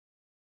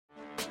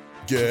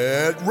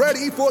Get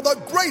ready for the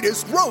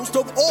greatest roast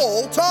of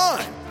all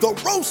time, the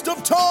Roast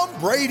of Tom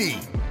Brady,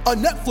 a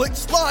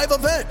Netflix live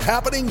event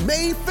happening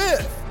May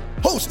 5th.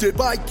 Hosted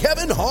by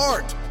Kevin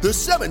Hart, the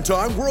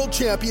 7-time world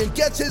champion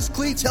gets his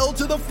cleats held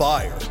to the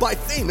fire by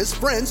famous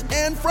friends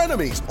and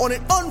frenemies on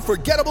an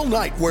unforgettable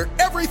night where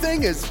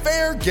everything is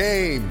fair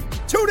game.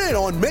 Tune in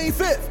on May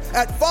 5th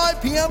at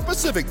 5 p.m.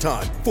 Pacific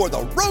time for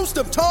the Roast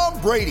of Tom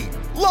Brady,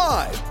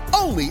 live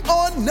only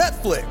on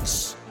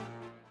Netflix.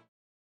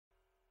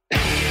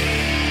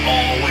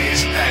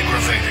 Always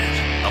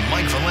Aggravated, a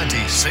Mike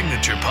Valenti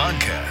signature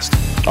podcast.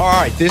 All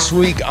right, this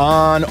week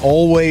on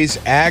Always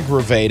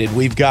Aggravated,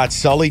 we've got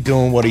Sully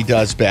doing what he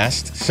does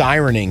best,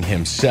 sirening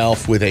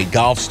himself with a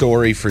golf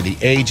story for the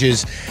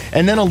ages,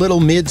 and then a little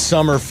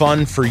midsummer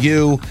fun for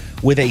you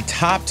with a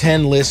top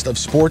 10 list of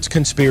sports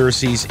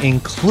conspiracies,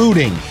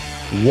 including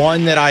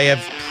one that I have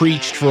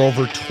preached for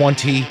over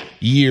 20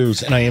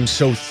 years, and I am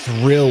so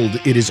thrilled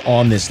it is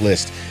on this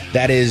list.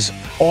 That is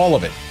all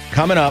of it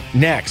coming up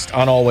next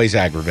on Always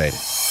Aggravated.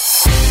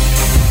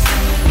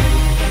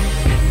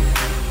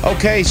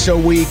 Okay, so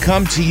we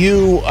come to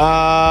you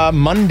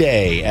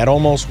Monday at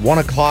almost 1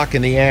 o'clock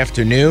in the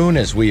afternoon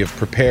as we have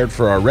prepared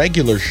for our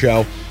regular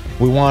show.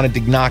 We wanted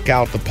to knock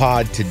out the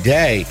pod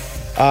today.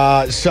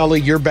 Sully,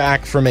 you're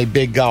back from a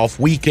big golf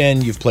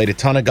weekend. You've played a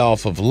ton of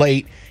golf of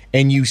late,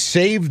 and you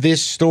saved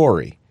this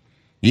story.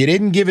 You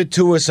didn't give it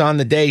to us on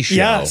the day show.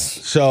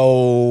 Yes.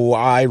 So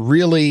I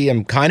really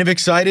am kind of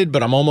excited,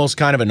 but I'm almost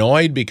kind of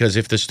annoyed because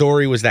if the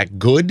story was that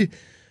good,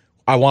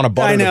 I want to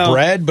butter the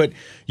bread. But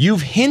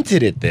you've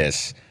hinted at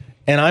this,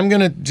 and I'm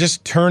going to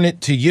just turn it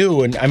to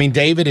you. And I mean,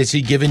 David, has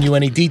he given you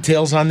any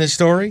details on this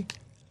story?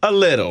 A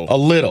little. But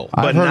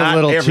I've heard not a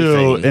little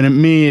everything. too, and to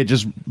me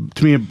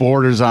it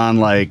borders on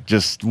like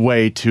just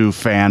way too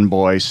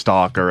fanboy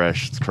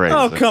stalkerish. It's crazy.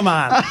 Oh, come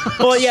on.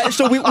 Well, yeah,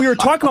 so we were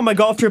talking about my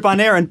golf trip on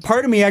air, and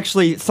part of me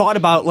actually thought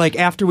about, like,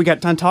 after we got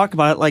done talking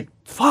about it, like,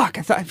 fuck,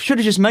 I should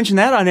have just mentioned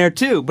that on air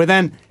too. But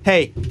then,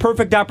 hey,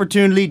 perfect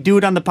opportunity, do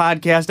it on the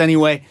podcast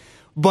anyway.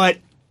 But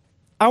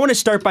I want to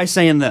start by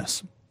saying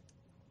this.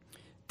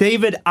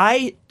 David,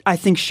 I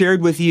think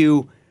shared with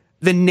you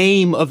the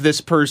name of this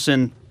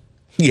person.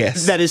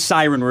 Yes. That is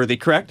siren-worthy,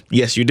 correct?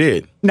 Yes, you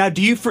did. Now,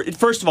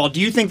 first of all, do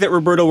you think that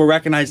Roberto will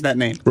recognize that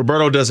name?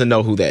 Roberto doesn't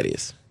know who that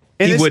is.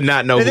 He would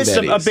not know who that is.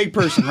 It is a big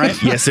person,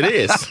 right? Yes, it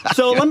is.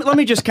 So let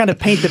me just kind of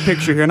paint the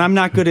picture here, and I'm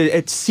not good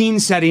at scene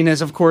setting,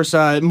 as of course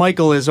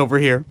Michael is over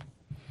here.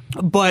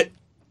 But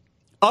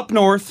up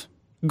north,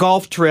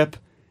 golf trip,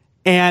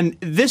 and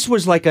this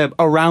was like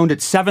around at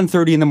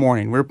 7:30 in the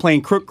morning. We were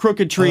playing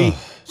Crooked Tree,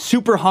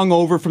 super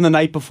hungover from the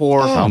night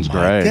before. Sounds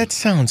great. That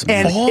sounds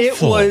And awful.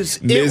 it was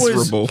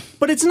miserable.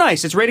 But it's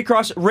nice. It's right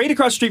across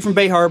the street from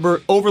Bay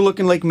Harbor,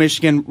 overlooking Lake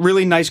Michigan.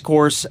 Really nice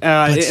course,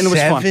 and it was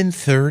fun.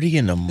 7:30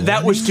 in the morning?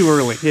 That was too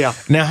early. Yeah,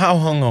 Now, how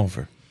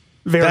hungover?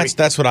 very.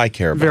 That's what I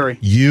care about. Very.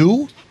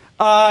 You?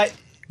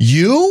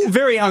 You?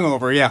 Very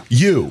hungover. Yeah.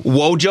 You.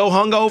 Wojo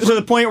hungover? To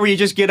the point where you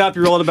just get up,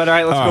 you roll out of bed. All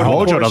right, let's go to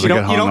Wojo the course. doesn't You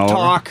get don't hungover.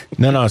 talk.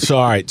 No. So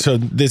all right. So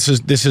this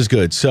is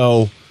good.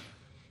 So,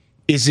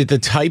 is it the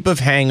type of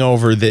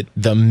hangover that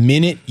the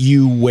minute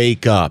you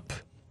wake up,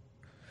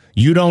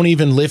 you don't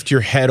even lift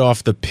your head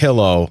off the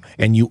pillow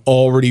and you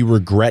already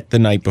regret the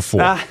night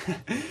before?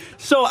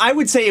 So I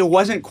would say it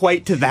wasn't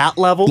quite to that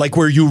level. Like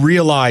where you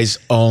realize,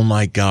 oh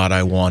my God,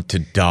 I want to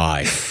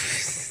die.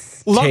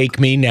 Take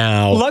me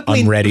now.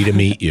 luckily- I'm ready to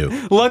meet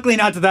you. Luckily,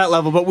 not to that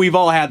level, but we've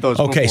all had those.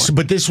 Okay, before. so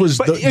but this was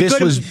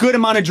good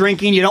amount of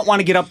drinking. You don't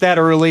want to get up that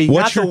early.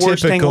 What's not your the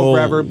worst hangover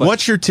ever, but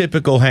What's your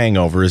typical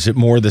hangover? Is it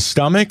more the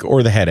stomach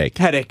or the headache?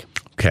 headache.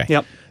 Okay.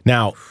 Yep.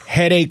 Now,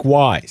 headache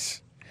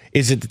wise,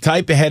 is it the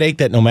type of headache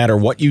that no matter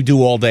what you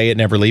do all day, it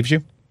never leaves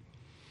you?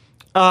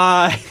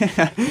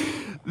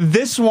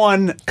 This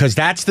one, Because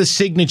that's the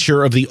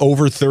signature of the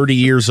over 30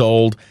 years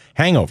old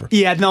hangover.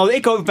 yeah, no,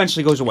 it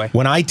eventually goes away.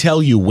 When I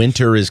tell you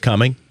winter is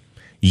coming,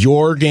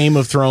 your Game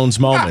of Thrones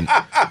moment,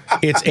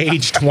 it's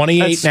age 28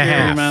 That's and a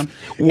scary, half. man.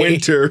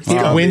 Winter is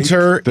coming.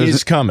 Winter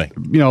is coming.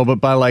 But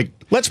by like,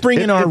 Let's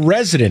bring in our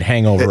resident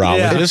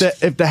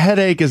hangoverologist. if the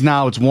headache is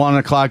now, it's 1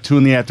 o'clock, 2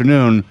 in the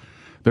afternoon.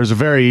 There's a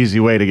very easy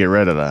way to get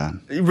rid of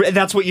that.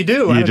 That's what you do.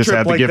 You on a just trip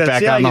have to like get this.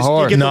 back Yeah, on the you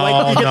horse. get the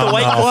No,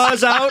 White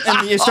Claws out,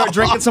 and you start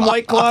drinking some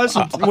White Claws,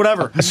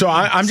 whatever. So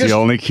I'm It's just the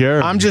only cure.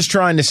 I'm just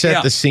trying to set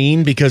Yeah. the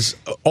scene because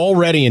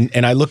already,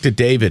 and I looked at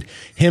David,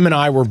 him and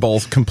I were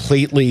both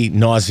completely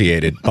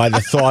nauseated by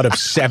the thought of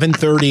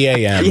 7:30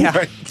 a.m.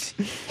 Yeah.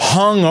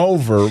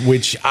 hungover,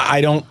 which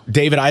I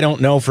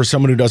don't know for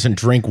someone who doesn't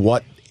drink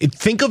what.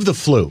 Think of the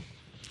flu.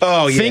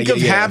 Oh, yeah. Think of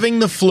having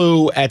the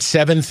flu at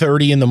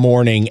 7:30 in the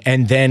morning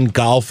and then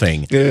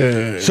golfing.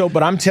 So,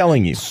 but I'm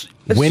telling you,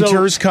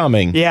 winter's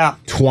coming. Yeah.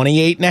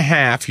 28 and a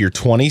half, you're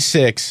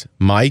 26.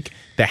 Mike,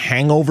 the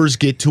hangovers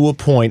get to a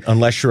point,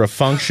 unless you're a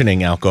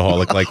functioning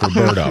alcoholic like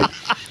Roberto,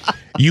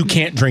 you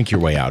can't drink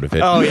your way out of it.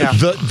 Oh, yeah.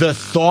 The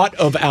thought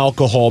of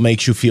alcohol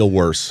makes you feel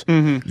worse.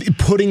 Mm-hmm.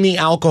 Putting the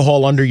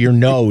alcohol under your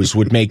nose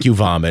would make you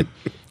vomit.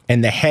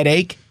 And the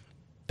headache,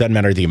 doesn't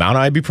matter the amount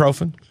of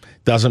ibuprofen,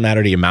 Doesn't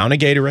matter the amount of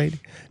Gatorade.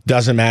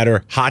 Doesn't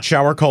matter hot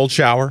shower, cold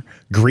shower,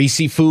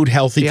 greasy food,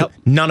 healthy food.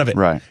 None of it.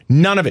 Right.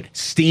 None of it.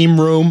 Steam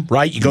room,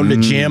 right? You go to the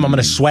gym. I'm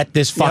going to sweat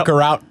this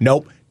fucker out.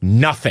 Nope.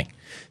 Nothing.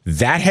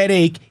 That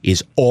headache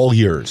is all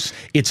yours.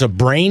 It's a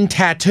brain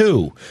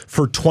tattoo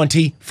for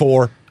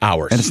 24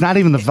 hours. And it's not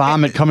even the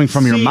vomit coming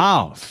from your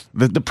mouth.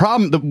 The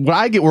problem, what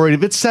I get worried,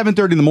 if it's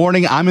 7:30 in the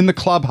morning, I'm in the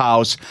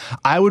clubhouse,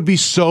 I would be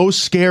so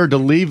scared to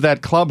leave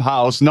that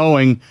clubhouse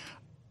knowing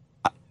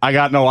I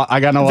got no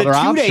other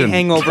option. The 2-day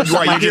hangover.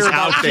 Right, you're just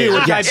out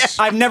there.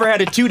 I've never had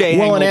a 2-day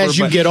hangover. Well, and as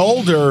you get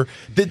older,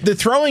 the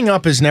throwing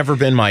up has never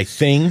been my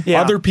thing.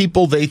 Yeah. Other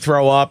people, they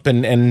throw up,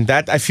 and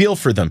that I feel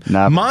for them.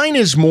 Never. Mine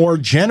is more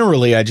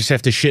generally, I just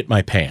have to shit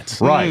my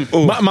pants. Right.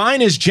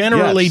 Mine is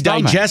generally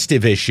stomach.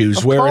 digestive issues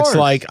Of where it's course.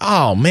 like,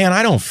 oh man,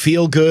 I don't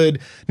feel good.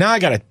 Now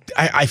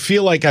I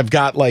feel like I've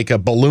got like a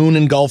balloon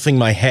engulfing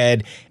my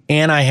head,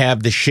 and I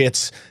have the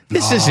shits.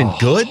 This isn't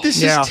good.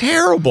 This is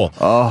terrible.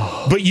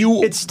 But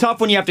It's tough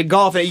when you have to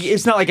golf.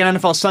 It's not like an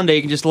NFL Sunday.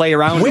 You can just lay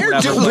around. where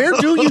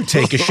do you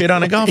take a shit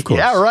on a golf course?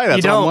 Yeah, right.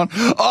 That's You what I'm don't.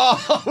 wondering.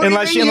 Oh, what do you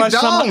Unless mean you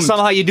don't?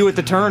 somehow you do it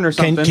the turn or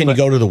something. Can you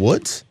go to the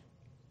woods?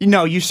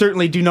 No, you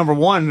certainly do number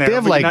one there. They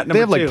have but like not they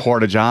have number like two.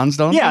 porta johns,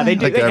 don't Yeah, they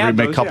do. Like They have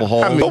every those, couple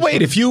yeah. holes. But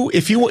wait, if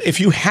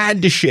you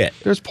had to shit,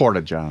 There's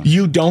porta johns.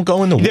 you don't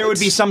go in the woods. There would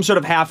be some sort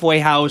of halfway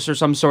house or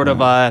some sort of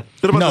What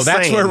about No, the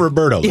that's sand? where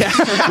Roberto lives.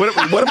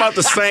 What about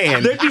the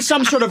sand? there'd be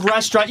some sort of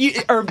restaurant.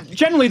 Or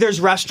generally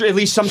there's at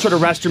least some sort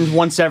of restrooms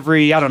once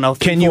every, I don't know, 3-4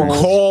 Can you holes.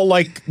 call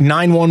like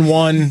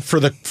 911 for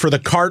the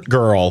cart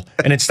girl,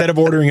 and instead of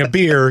ordering a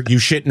beer, you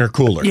shit in her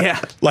cooler? Yeah.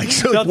 Like,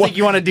 so Don't think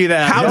you want to do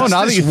that. How No, does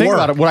now that this you think work?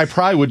 about it, what I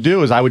probably would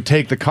do is I would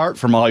take the cart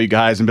from all you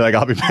guys and be like,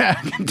 I'll be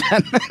back in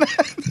 10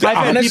 minutes.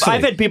 Honestly.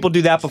 I've had people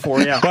do that before,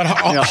 yeah. But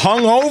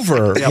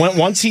hungover,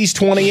 once he's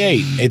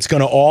 28, it's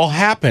going to all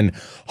happen.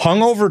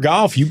 Hungover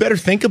golf, you better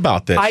think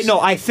about this. I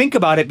know. I think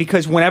about it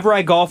because whenever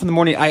I golf in the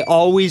morning, I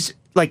always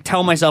like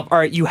tell myself, "All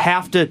right, you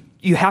have to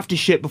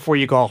shit before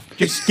you golf.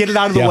 Just get it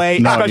out of the Yeah. way,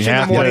 No, especially you in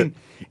have the morning." to.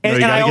 You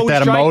gotta get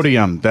that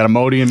Imodium. That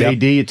Imodium Yep.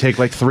 AD, you take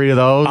like 3 of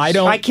those. I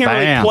don't- I can't Bam.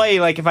 really play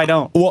like if I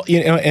don't. Well,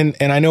 you know, and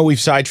I know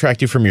we've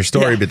sidetracked you from your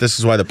story, Yeah. but this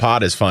is why the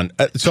pod is fun.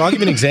 So I'll give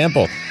you an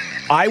example.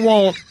 I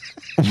won't.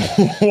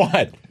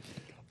 What?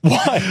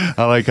 I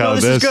like how No,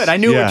 this is good. I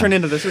knew it would turn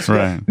into this. This is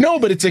right. good. No,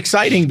 but it's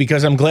exciting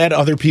because I'm glad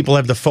other people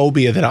have the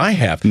phobia that I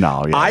have.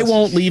 No, yeah, I this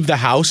won't leave the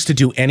house to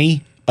do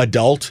any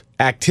adult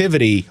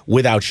activity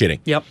without shitting.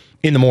 Yep.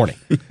 In the morning.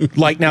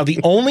 Like now, the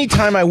only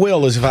time I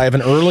will is if I have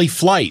an early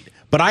flight,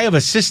 but I have a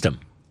system.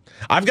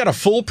 I've got a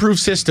foolproof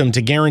system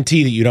to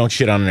guarantee that you don't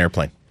shit on an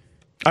airplane.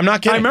 I'm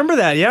not kidding. I remember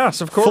that. Yes,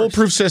 of course.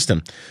 Foolproof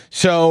system.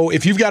 So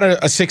if you've got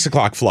a 6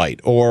 o'clock flight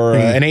or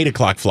an 8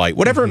 o'clock flight,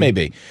 whatever it may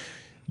be,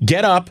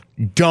 get up.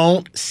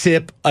 Don't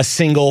sip a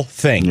single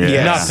thing.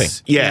 Yes. Nothing.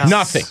 Yes.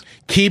 Nothing.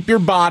 Keep your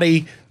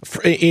body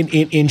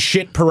in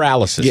shit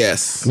paralysis.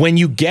 Yes. When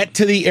you get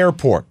to the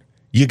airport,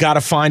 you got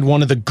to find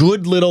one of the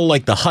good little,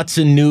 like the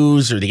Hudson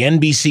News or the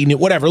NBC News,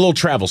 whatever, little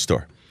travel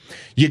store.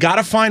 You got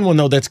to find one,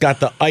 though, that's got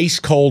the ice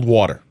cold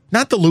water,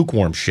 not the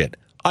lukewarm shit.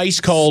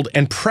 Ice cold,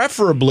 and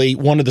preferably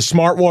one of the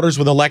smart waters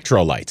with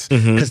electrolytes,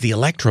 because the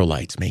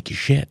electrolytes make you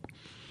shit.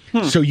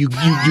 So you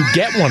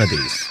get one of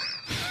these.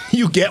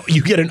 You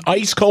get an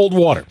ice cold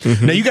water.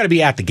 Now you got to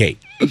be at the gate.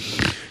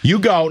 You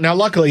go now.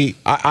 Luckily,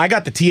 I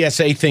got the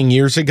TSA thing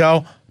years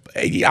ago.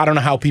 I don't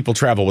know how people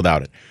travel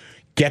without it.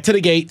 Get to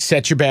the gate,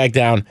 set your bag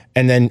down,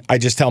 and then I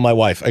just tell my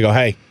wife, I go,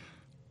 hey,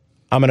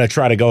 I'm going to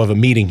try to go have a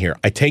meeting here.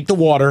 I take the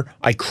water,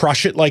 I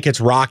crush it like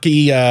it's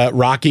Rocky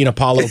and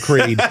Apollo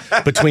Creed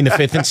between the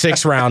 5th and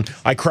 6th round.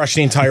 I crush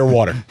the entire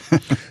water.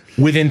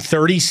 Within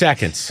 30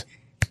 seconds,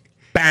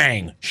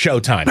 bang,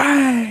 showtime.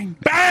 Bang!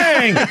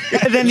 Bang!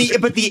 And then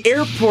but the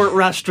airport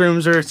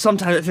restrooms are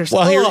sometimes there's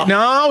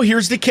Well,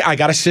 here's the key. I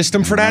got a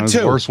system for that there's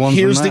too. worse ones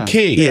Here's than the that.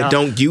 key. Yeah,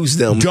 don't use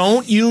them.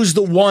 Don't use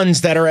the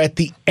ones that are at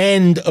the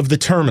end of the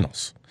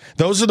terminals.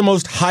 Those are the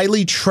most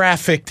highly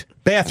trafficked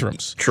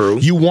bathrooms. True.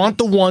 You want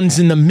the ones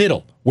in the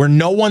middle where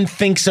no one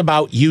thinks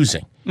about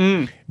using.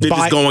 They're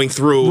just going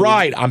through.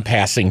 Right, I'm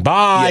passing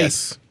by.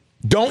 Yes.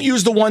 Don't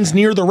use the ones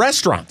near the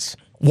restaurants.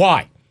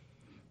 Why?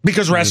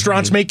 Because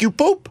restaurants make you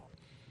poop.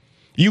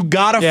 You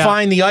got to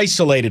find the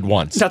isolated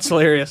ones. That's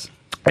hilarious.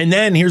 And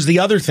then here's the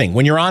other thing.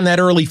 When you're on that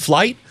early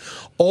flight,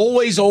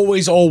 always,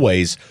 always,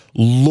 always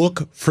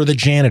look for the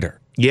janitor.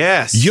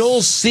 Yes.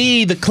 You'll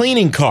see the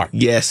cleaning cart.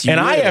 Yes, you And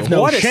I will. have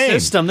no What a shame.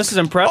 system. This is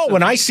impressive. Oh,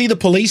 when I see the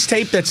police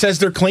tape that says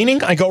they're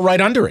cleaning, I go right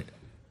under it.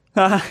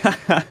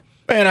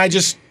 And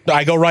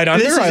I go right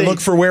under. This is I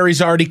look for where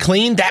he's already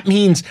cleaned. That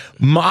means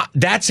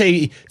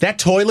that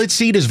toilet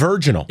seat is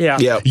virginal. Yeah.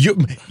 Yep.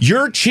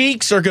 Your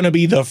cheeks are going to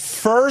be the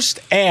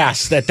first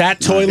ass that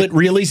toilet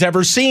really's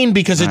ever seen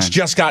because it's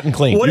just gotten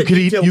clean. What You could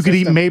eat detailed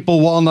system. maple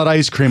walnut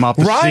ice cream off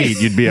the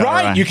seat. You'd be all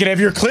right. You could have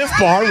your Cliff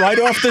Bar right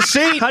off the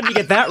seat. How'd you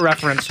get that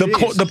reference? The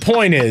Jeez.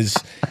 point is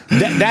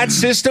that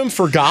system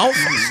for golf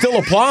still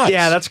applies.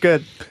 Yeah, that's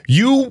good.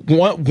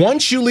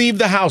 Once you leave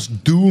the house,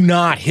 do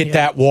not hit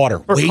that water.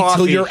 Or Wait till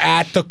coffee. you're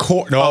at the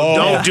court. No,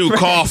 Don't do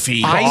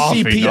coffee. I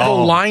see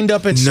people lined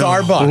up at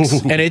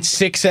Starbucks, and it's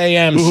 6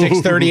 a.m.,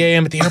 6:30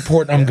 a.m. at the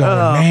airport, and I'm going,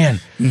 man.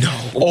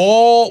 No.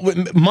 All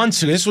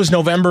months, this was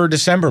November or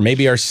December,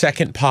 maybe our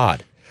second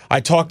pod. I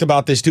talked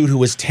about this dude who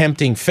was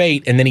tempting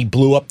fate, and then he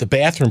blew up the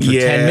bathroom for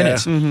 10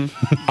 minutes.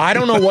 I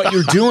don't know what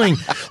you're doing.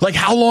 Like,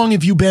 how long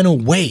have you been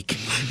awake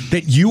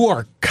that you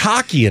are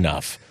cocky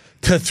enough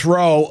to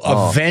throw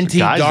a venti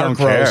dark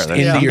roast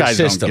into your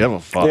system? Don't give a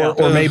fuck.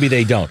 Or maybe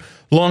they don't.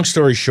 Long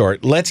story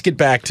short, let's get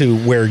back to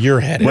where you're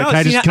headed. Wait,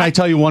 can I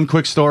tell you one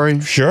quick story?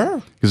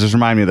 Sure. Because this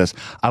reminded me of this.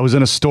 I was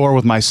in a store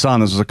with my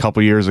son. This was a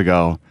couple years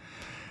ago.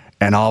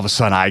 And all of a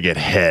sudden I get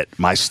hit.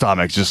 My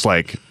stomach's just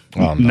like,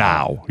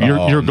 now.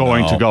 You're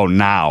going to go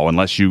now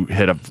unless you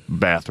hit a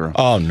bathroom.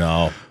 Oh,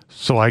 no.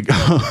 So I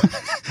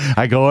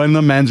go in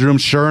the men's room.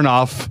 Sure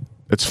enough,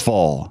 it's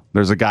full.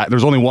 There's a guy.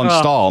 There's only one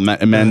stall,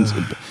 men's.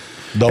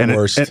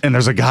 Worst. And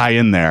there's a guy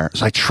in there.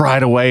 So I try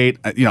to wait.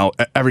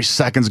 Every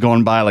second's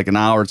going by like an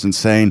hour. It's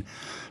insane.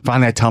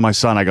 Finally, I tell my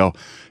son, I go,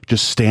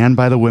 just stand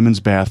by the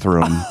women's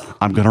bathroom.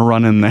 I'm going to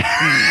run in there.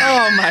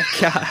 Oh, my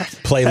God.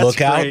 Play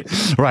lookout.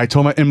 Great. Right. I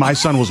told my, and my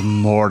son was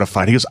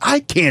mortified. He goes, I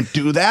can't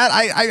do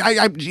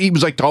that. He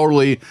was like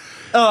totally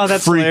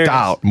that's freaked hilarious.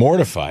 out.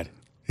 Mortified.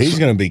 He's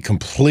going to be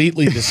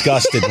completely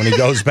disgusted when he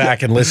goes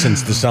back and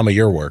listens to some of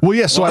your work. Well,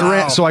 yeah. So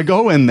I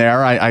go in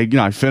there.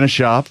 I finish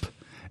up.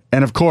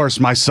 And of course,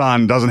 my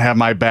son doesn't have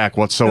my back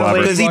whatsoever.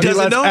 Because he doesn't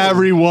lets know.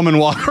 every woman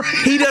walk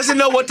around. He doesn't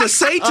know what to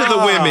say to the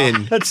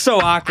women. That's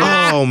so awkward.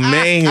 Oh,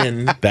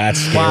 man. That's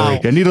scary.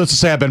 And needless to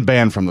say, I've been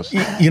banned from this.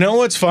 You know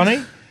what's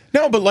funny?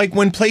 No, but like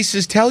when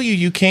places tell you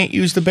you can't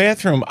use the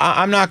bathroom,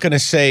 I'm not going to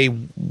say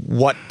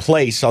what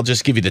place. I'll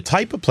just give you the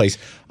type of place.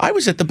 I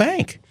was at the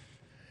bank.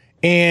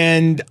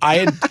 And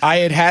I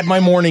had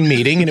my morning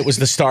meeting, and it was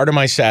the start of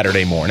my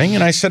Saturday morning.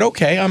 And I said,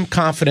 okay, I'm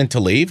confident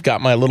to leave.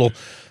 Got my little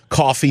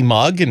coffee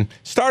mug and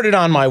started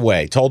on my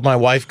way. Told my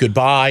wife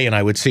goodbye, and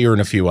I would see her in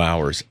a few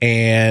hours.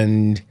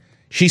 And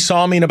she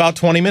saw me in about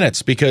 20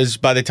 minutes because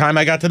by the time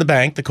I got to the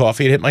bank, the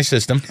coffee had hit my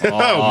system.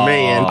 Oh,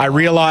 man. I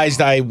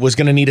realized I was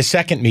going to need a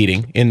second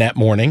meeting in that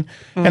morning.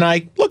 And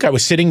I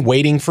was sitting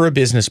waiting for a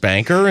business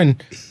banker,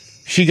 and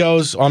she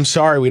goes, I'm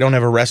sorry, we don't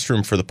have a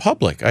restroom for the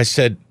public. I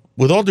said,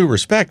 with all due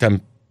respect,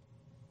 I'm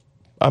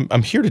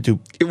here to do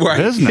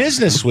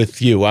business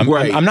with you.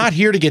 I'm not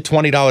here to get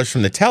 $20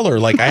 from the teller.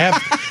 Like, I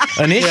have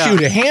an issue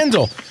to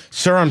handle.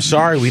 Sir, I'm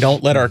sorry, we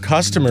don't let our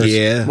customers.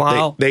 Yeah,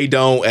 wow. They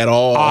don't at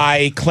all.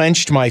 I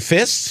clenched my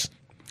fists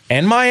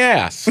and my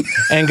ass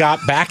and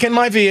got back in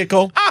my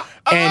vehicle.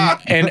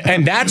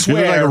 And that's You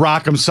look where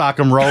like a rock'em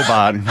sock'em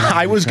robot.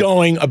 I was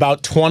going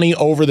about 20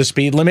 over the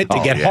speed limit to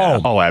get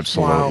home. Oh,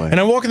 absolutely. And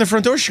I walk in the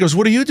front door. She goes,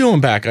 "What are you doing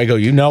back?" I go,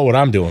 "You know what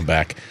I'm doing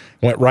back."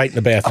 Went right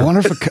in the I bathroom. wonder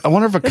if a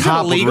Is it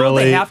cop would illegal?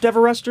 really. They have to have a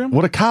restroom?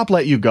 Would a cop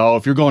let you go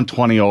if you're going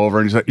 20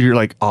 over and you're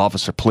like,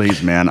 officer,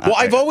 please, man? Well,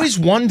 I've always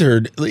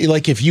wondered,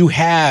 like, if you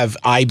have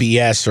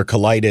IBS or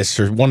colitis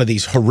or one of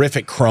these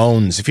horrific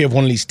Crohn's, if you have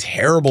one of these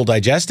terrible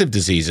digestive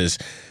diseases,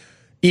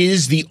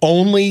 is the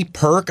only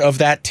perk of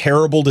that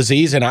terrible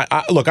disease, and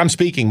I look, I'm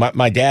speaking,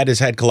 my dad has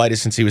had colitis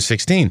since he was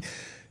 16.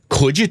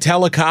 Could you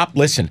tell a cop,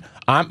 listen,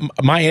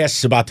 my ass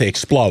is about to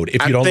explode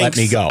if you don't let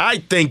me go? I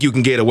think you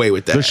can get away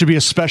with that. There should be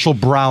a special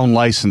brown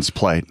license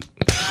plate.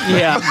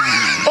 Yeah.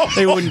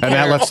 They wouldn't And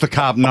that lets the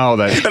cop know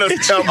that.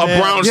 a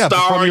brown Yeah,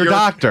 star from on your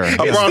doctor. A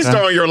brown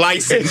star on your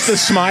license. It's the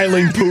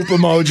smiling poop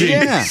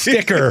emoji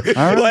sticker.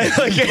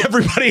 Like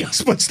everybody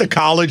else puts the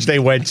college they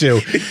went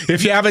to.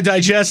 If you have a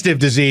digestive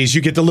disease,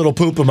 you get the little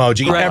poop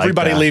emoji. I like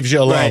Everybody that. leaves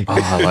you alone. Oh,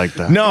 I like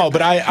that. No,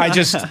 but I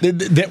just,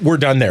 we're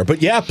done there.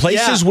 But yeah,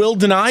 places will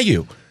deny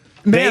you.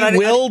 Man, they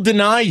will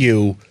deny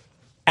you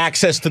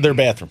access to their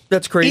bathroom.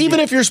 That's crazy. Even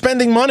if you're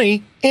spending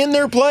money in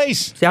their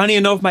place. See, I don't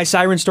even know if my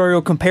siren story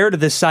will compare to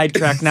this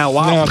sidetrack now.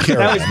 Wow. No,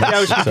 carry on. that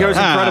was incredible.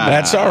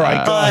 That's all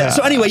right. Go ahead.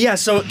 So anyway,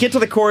 so get to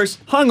the course,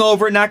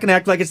 hungover, not going to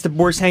act like it's the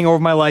worst hangover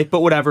of my life, but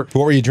whatever.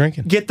 What were you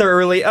drinking? Get there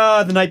early.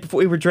 The night before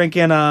we were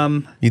drinking,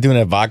 You doing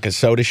that vodka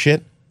soda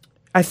shit?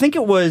 I think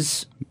it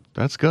was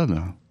That's good,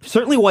 though.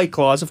 certainly White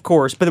Claws, of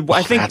course, but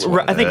I think that's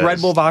what it Red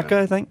is. Bull vodka,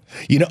 I think.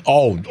 You know,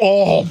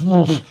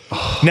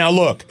 Now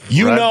look,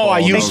 Red I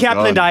Bull, used those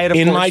Captain good. Diet, of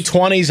in course. my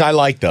 20s, I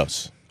liked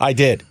those. I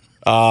did.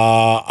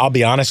 I'll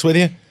be honest with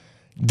you.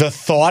 The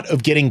thought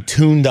of getting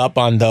tuned up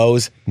on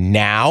those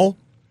now,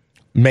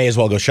 may as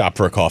well go shop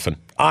for a coffin.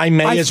 I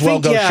may as well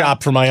go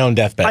shop for my own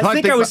deathbed. I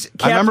think I was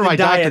I remember my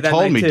Captain Diet doctor that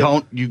told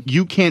night, me, too.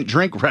 you can't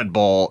drink Red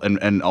Bull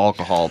and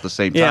alcohol at the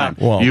same Yeah. time.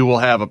 Well- You will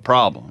have a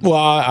problem. Well,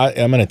 I'm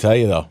going to tell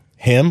you, though.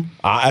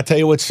 I tell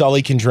you what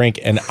Sully can drink,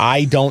 and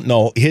I don't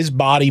know. His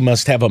body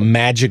must have a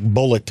magic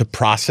bullet to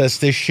process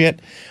this shit.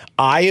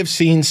 I have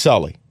seen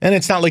Sully, and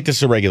it's not like this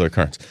is a regular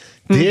occurrence.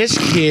 This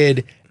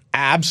kid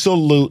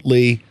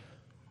absolutely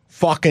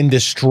fucking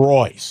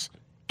destroys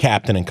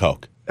Captain and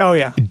Coke. Oh,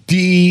 yeah.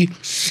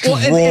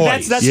 Destroys. Well,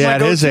 and that's Yeah, my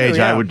at his go-to, age,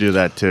 yeah. I would do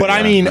that too. But yeah.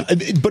 I mean,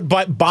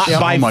 but by So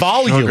volume, much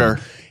sugar.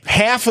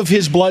 half of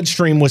his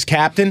bloodstream was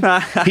Captain.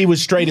 He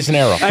was straight as an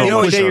arrow. I know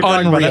what day you're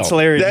talking about. That's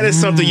hilarious. That is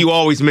something you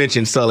always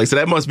mention, Sully. So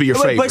that must be your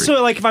favorite. But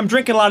so, like, if I'm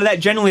drinking a lot of that,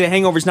 generally the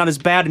hangover's not as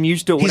bad. I'm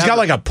used to it. He's got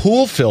like a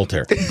pool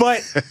filter.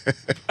 But,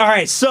 all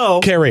right, so.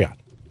 Carry on.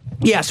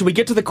 Yeah, so we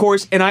get to the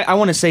course, and I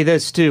want to say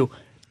this, too.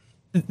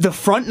 The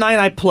front nine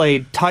I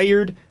played,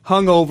 tired,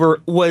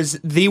 hungover, was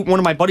one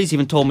of my buddies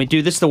even told me,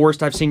 dude, this is the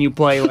worst I've seen you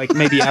play, like,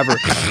 maybe ever.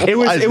 It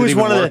was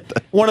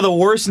one of the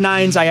worst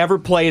nines I ever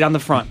played on the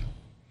front.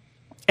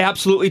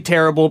 Absolutely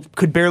terrible.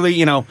 Could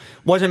barely,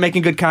 wasn't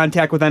making good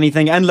contact with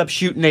anything. Ended up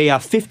shooting a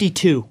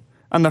 52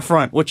 on the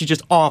front, which is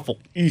just awful.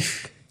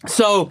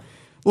 So,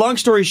 long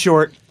story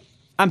short,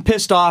 I'm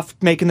pissed off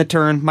making the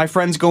turn. My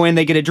friends go in,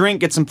 they get a drink,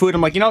 get some food.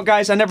 I'm like,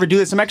 guys, I never do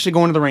this. I'm actually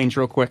going to the range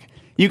real quick.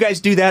 You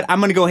guys do that. I'm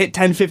going to go hit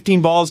 10,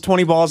 15 balls,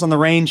 20 balls on the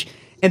range,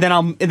 and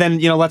then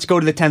let's go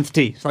to the 10th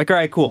tee. It's like, all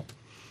right, cool.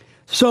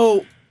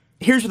 So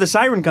here's where the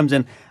siren comes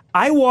in.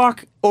 I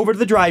walk over to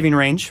the driving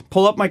range,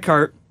 pull up my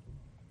cart.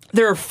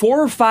 There are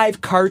 4 or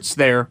 5 carts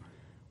there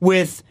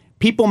with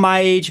people my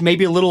age,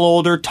 maybe a little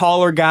older,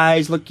 taller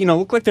guys, look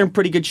like they're in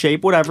pretty good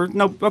shape, whatever.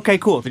 No, okay,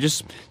 cool. They're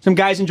just some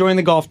guys enjoying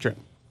the golf trip.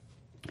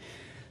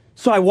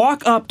 So I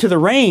walk up to the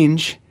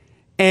range,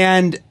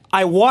 and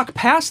I walk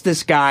past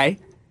this guy,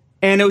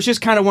 and it was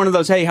just kind of one of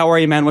those, hey, how are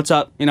you, man? What's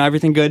up?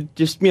 Everything good?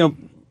 Just,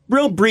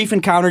 real brief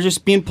encounter,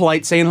 just being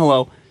polite, saying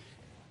hello.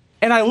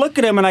 And I look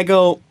at him, and I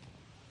go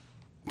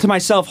to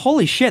myself,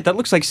 holy shit, that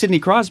looks like Sidney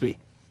Crosby.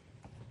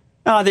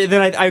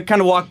 Then I kind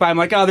of walk by, I'm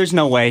like, oh, there's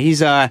no way.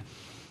 He's, why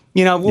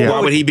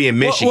would he be in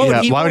Michigan?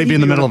 Why would he be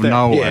in the middle of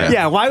nowhere?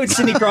 Yeah, why would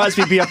Sidney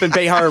Crosby be up in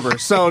Bay Harbor?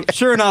 So,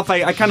 sure enough,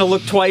 I kind of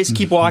look twice,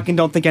 keep walking,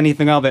 don't think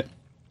anything of it.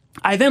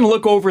 I then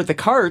look over at the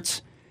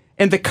carts,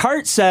 and the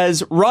cart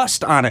says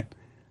Rust on it.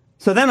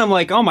 So then I'm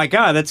like, oh my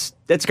God,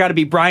 that's got to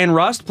be Brian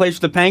Rust, plays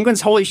for the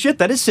Penguins. Holy shit,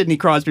 that is Sidney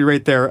Crosby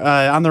right there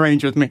on the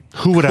range with me.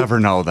 Who would ever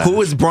know that?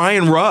 Who is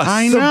Brian Rust?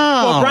 I know.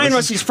 Well, Brian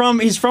Rust, he's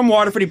from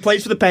Waterford. He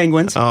plays for the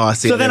Penguins. Oh, I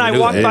see. So then I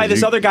walk by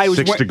this other guy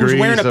who's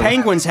wearing a of...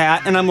 Penguins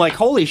hat, and I'm like,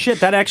 holy shit,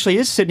 that actually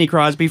is Sidney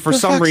Crosby for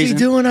some reason.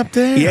 What's he doing up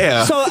there?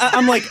 Yeah. So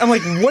I'm like,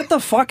 what the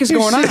fuck is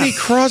going on? Sidney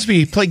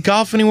Crosby played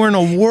golf anywhere in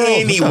the world.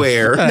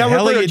 Anywhere. What the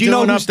hell are you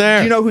doing up there?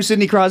 Do you know who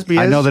Sidney Crosby is?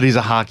 I know that he's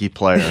a hockey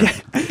player.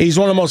 He's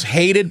one of the most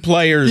hated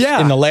players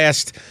in the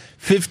last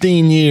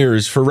 15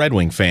 years for Red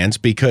Wing fans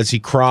because he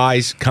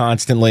cries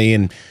constantly.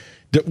 And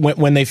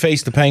when they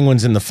faced the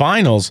Penguins in the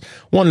finals,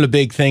 one of the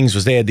big things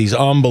was they had these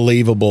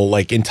unbelievable,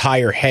 like,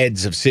 entire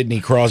heads of Sidney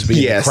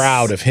Crosby in the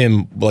crowd of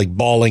him, like,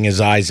 bawling his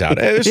eyes out.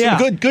 It was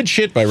some good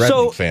shit by Red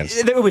Wing fans.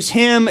 It was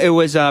him. It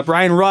was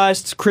Brian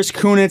Rust, Chris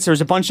Kunitz. There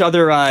was a bunch of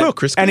other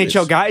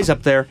NHL guys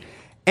up there.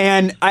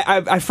 And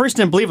I first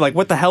didn't believe, like,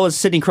 what the hell is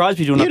Sidney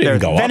Crosby doing up there?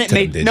 Go then up to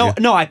him, did you?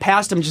 No, I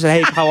passed him and just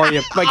said, hey, how are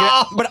you? Like,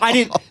 but I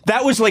didn't,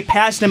 that was like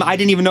past him. I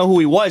didn't even know who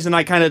he was. And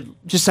I kind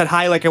of just said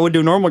hi like I would to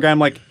a normal guy. I'm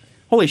like,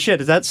 holy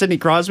shit, is that Sidney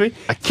Crosby?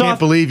 I can't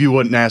believe you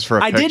wouldn't ask for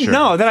a picture. I didn't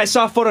know. Then I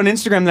saw a photo on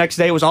Instagram the next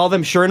day. It was all of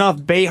them. Sure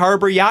enough, Bay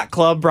Harbor Yacht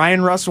Club,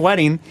 Brian Rust's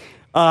wedding,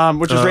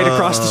 which was right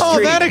across the street.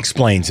 Oh, that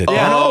explains it.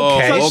 Yeah.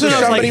 Okay. So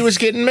somebody was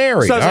getting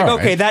married. So I was like,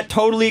 okay, that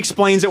totally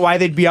explains it, why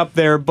they'd be up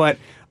there. But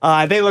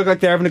they look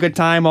like they're having a good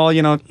time, all,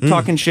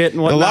 talking shit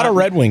and whatnot. A lot of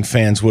Red Wing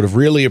fans would have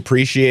really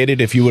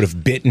appreciated if you would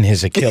have bitten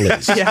his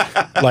Achilles.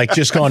 Like,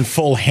 just gone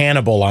full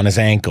Hannibal on his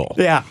ankle.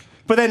 Yeah.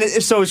 But then,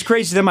 so it's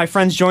crazy. Then my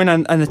friends join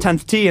on the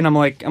 10th tee, and I'm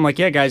like,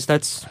 yeah, guys,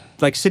 that's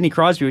like Sidney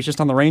Crosby was just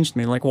on the range with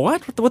me. They're like,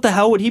 what the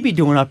hell would he be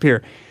doing up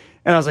here?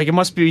 And I was like, it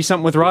must be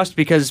something with Rust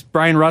because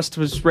Brian Rust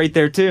was right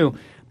there too.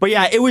 But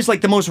yeah, it was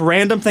like the most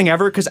random thing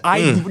ever because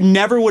I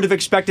never would have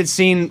expected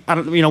seeing, one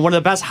of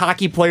the best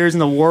hockey players in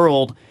the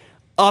world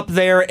up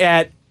there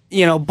at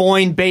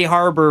Boyne Bay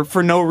Harbor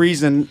for no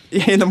reason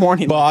in the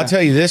morning. Well, I'll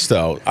tell you this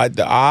though,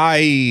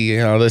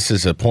 this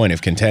is a point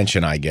of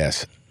contention, I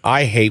guess.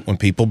 I hate when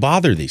people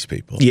bother these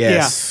people.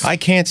 Yes, I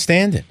can't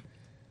stand it.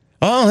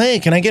 Oh, hey,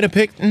 can I get a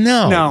pic?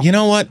 No. You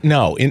know what?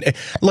 No.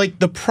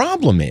 The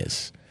problem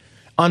is,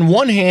 on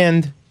one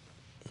hand,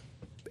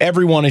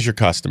 everyone is your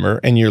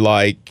customer, and you're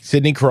like,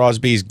 Sidney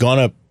Crosby's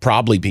gonna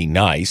probably be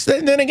nice.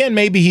 Then again,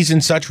 maybe he's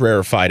in such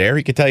rarefied air,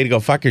 he could tell you to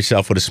go fuck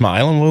yourself with a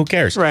smile, and who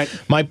cares? Right.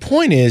 My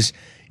point is,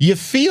 you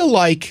feel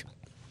like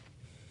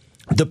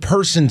the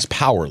person's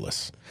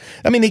powerless.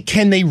 I mean,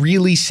 can they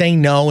really say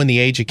no in the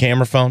age of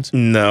camera phones?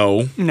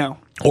 No.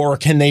 Or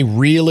can they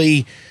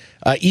really,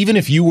 even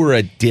if you were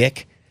a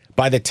dick,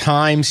 by the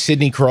time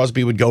Sidney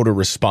Crosby would go to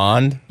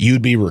respond,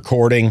 you'd be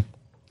recording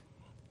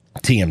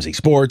TMZ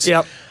Sports.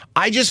 Yep.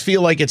 I just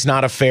feel like it's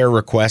not a fair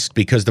request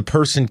because the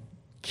person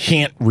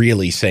can't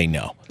really say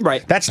no.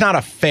 Right. That's not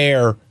a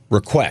fair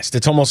request.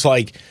 It's almost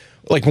like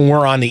when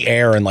we're on the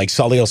air and like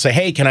Sully will say,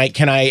 "Hey, can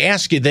I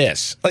ask you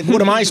this?" Like,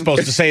 what am I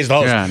supposed to say as the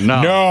host? Yeah,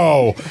 no.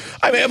 No.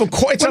 I mean,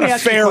 it's not a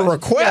fair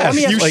request.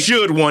 You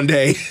should one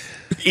day.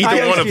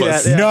 Either one of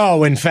us. That, yeah.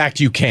 No, in fact,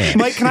 you can't.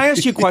 Mike, can I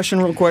ask you a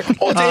question real quick? Do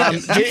you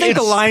think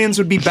the Lions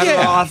would be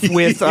better off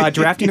with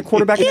drafting a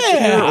quarterback?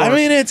 Yeah, I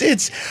mean,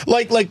 it's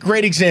like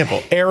great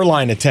example.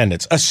 Airline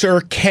attendants.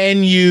 Sir,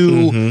 can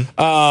you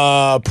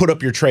put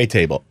up your tray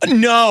table?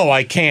 No,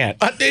 I can't.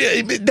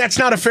 That's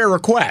not a fair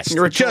request.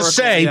 Just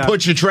say,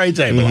 put your tray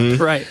table up.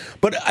 Right.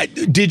 But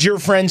did your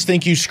friends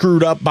think you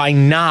screwed up by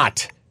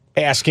not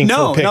asking for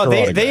a pick or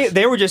autograph?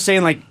 They were just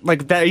saying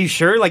like that. Are you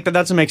sure? Like that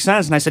doesn't make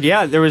sense. And I said,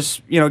 yeah. There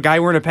was a guy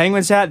wearing a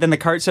Penguins hat. Then the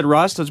cart said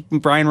Rust. It was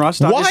Brian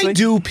Rust. Obviously. Why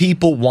do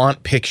people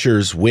want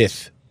pictures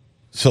with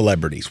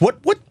celebrities?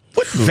 What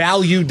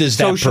value does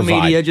that provide? Social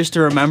media, just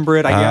to remember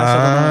it. I guess.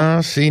 I don't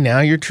know. See, now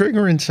you're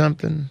triggering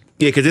something.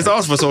 Yeah, because it's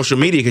also for social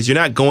media, because you're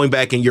not going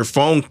back in your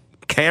phone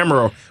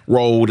camera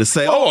roll to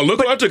say, "Oh,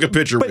 look, I took a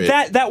picture."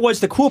 But that was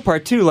the cool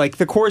part too. Like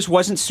the Coors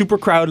wasn't super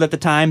crowded at the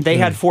time. They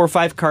had 4 or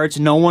 5 carts.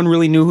 No one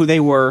really knew who they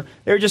were.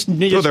 They were just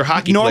they're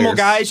hockey normal players.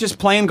 Guys just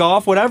playing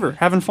golf, whatever,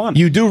 having fun.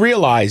 You do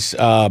realize,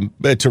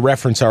 to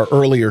reference our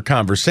earlier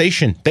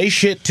conversation, they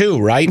shit too,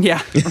 right?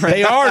 Yeah, right.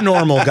 They are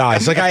normal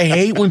guys. Like I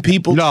hate when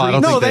people. No, I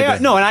don't think they are.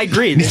 No, and I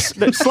agree.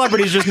 The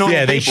celebrities just normal.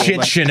 Yeah, they people, shit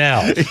but.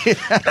 Chanel.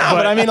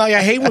 But I mean, like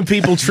I hate when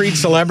people treat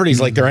celebrities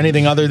like they're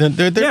anything other than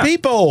they're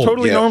people.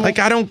 Totally normal. Like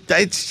I don't.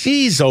 It's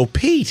geez.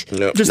 Pete.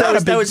 Nope. Just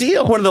that was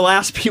deal. One of the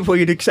last people I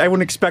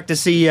wouldn't expect to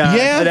see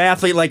an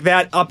athlete like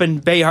that up in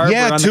Bay Harbor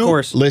on the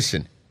course.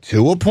 Listen,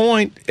 to a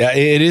point,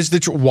 it is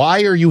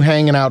why are you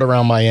hanging out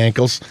around my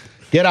ankles?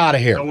 Get out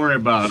of here. Don't worry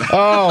about it.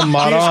 Oh,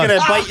 my You're just going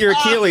to bite your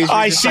Achilles.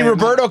 I see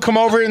Roberto come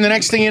over, and the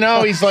next thing you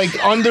know, he's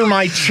like under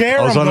my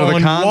chair. I'm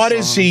going, what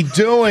is he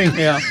doing?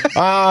 Yeah.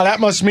 That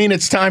must mean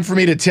it's time for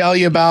me to tell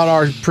you about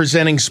our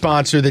presenting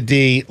sponsor, the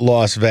D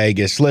Las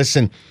Vegas.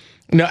 Listen.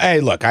 No, hey,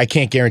 look, I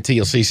can't guarantee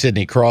you'll see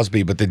Sidney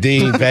Crosby, but the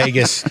D,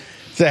 Vegas,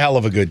 it's a hell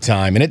of a good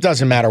time. And it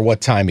doesn't matter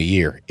what time of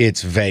year,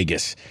 it's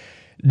Vegas.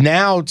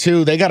 Now,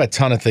 too, they got a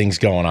ton of things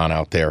going on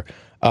out there.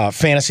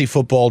 Fantasy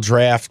football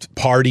draft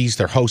parties,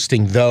 they're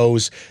hosting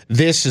those.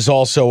 This is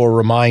also a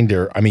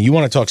reminder. I mean, you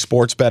want to talk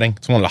sports betting?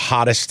 It's one of the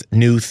hottest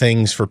new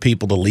things for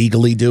people to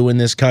legally do in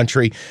this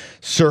country.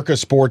 Circa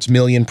Sports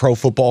Million Pro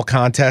Football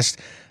Contest.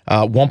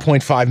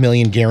 1.5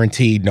 million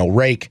guaranteed, no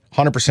rake,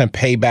 100%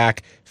 payback,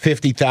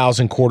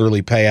 50,000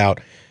 quarterly payout.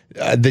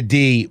 The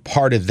D,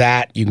 part of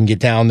that, you can get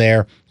down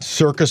there.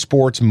 Circa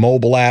Sports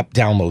mobile app,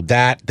 download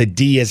that. The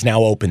D has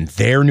now opened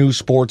their new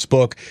sports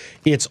book.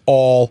 It's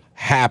all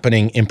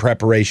happening in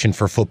preparation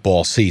for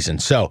football season.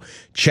 So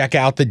check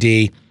out the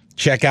D.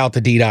 Check out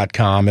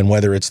thed.com, and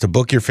whether it's to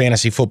book your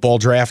fantasy football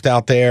draft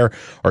out there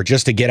or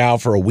just to get out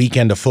for a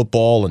weekend of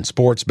football and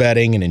sports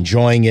betting and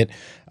enjoying it,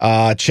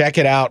 check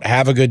it out.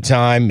 Have a good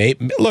time.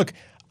 Look,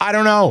 I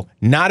don't know.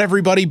 Not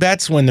everybody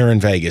bets when they're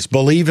in Vegas,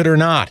 believe it or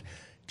not.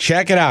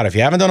 Check it out. If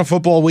you haven't done a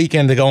football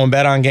weekend to go and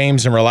bet on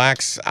games and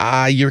relax,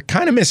 you're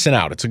kind of missing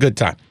out. It's a good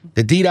time.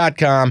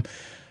 Thed.com,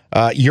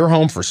 your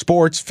home for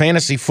sports,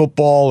 fantasy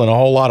football, and a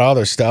whole lot of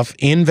other stuff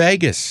in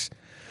Vegas.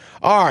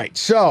 All right,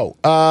 so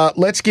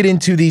let's get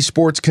into these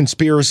sports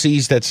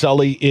conspiracies that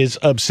Sully is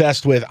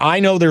obsessed with.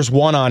 I know there's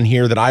one on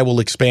here that I will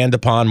expand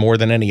upon more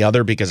than any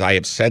other because I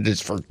have said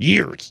this for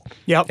years.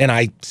 Yep. And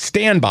I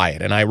stand by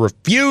it, and I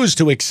refuse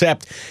to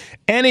accept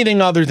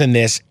anything other than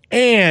this.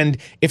 And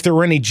if there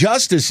were any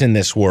justice in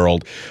this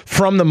world,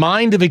 from the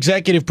mind of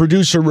executive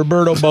producer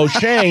Roberto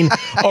Beauchene,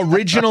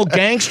 Original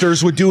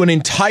Gangsters would do an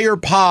entire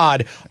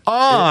pod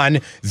on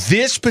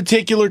this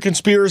particular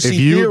conspiracy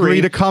theory. If you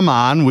agree to come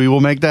on, we will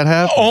make that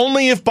happen.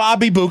 Only if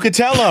Bobby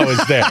Bucatello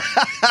is there.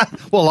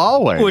 Well,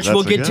 always. Which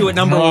we'll get to at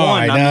number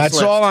one. Right,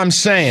 that's all I'm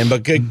saying,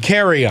 but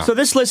carry on. So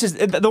this list is,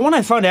 the one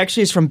I found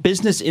actually is from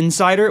Business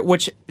Insider,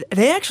 which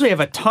they actually have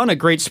a ton of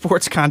great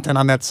sports content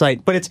on that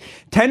site. But it's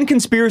 10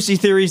 conspiracy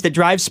theories that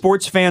drive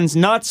sports fans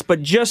nuts,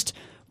 but just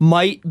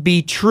might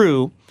be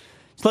true.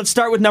 So let's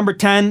start with number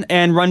 10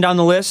 and run down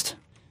the list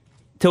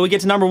till we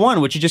get to number 1,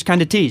 which you just kind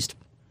of teased.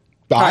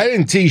 I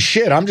didn't tease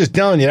shit. I'm just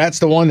telling you that's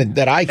the one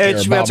that I care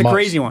about. That's a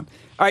crazy one.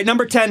 All right,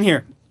 number 10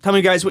 here. Tell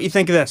me, guys, what you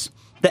think of this.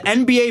 The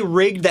NBA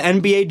rigged the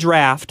NBA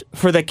draft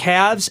for the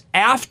Cavs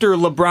after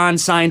LeBron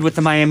signed with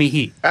the Miami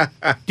Heat.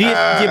 Do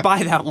you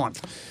buy that one?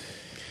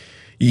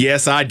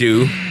 Yes, I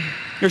do.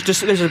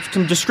 There's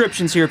some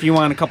descriptions here if you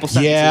want a couple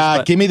sentences.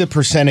 Yeah, give me the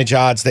percentage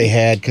odds they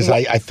had because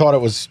I thought it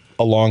was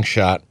a long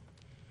shot.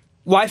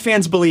 Why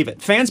fans believe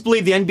it. Fans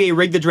believe the NBA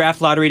rigged the draft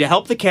lottery to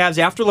help the Cavs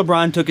after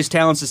LeBron took his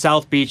talents to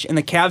South Beach, and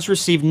the Cavs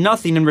received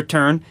nothing in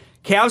return.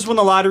 Cavs won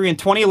the lottery in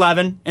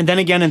 2011, and then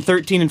again in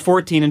 13 and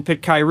 14 and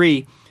picked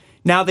Kyrie.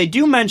 Now, they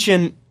do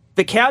mention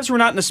the Cavs were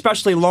not an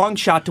especially long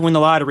shot to win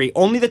the lottery.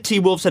 Only the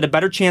T-Wolves had a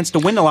better chance to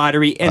win the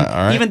lottery,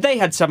 and even they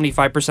had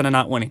 75% of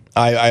not winning.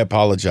 I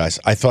apologize.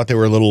 I thought they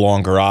were a little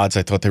longer odds.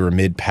 I thought they were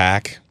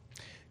mid-pack.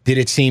 Did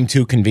it seem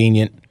too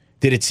convenient?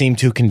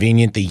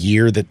 The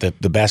year that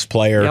the best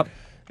player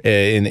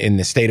in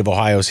the state of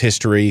Ohio's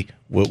history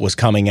was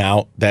coming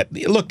out?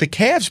 Look, the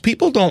Cavs,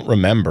 people don't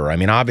remember. I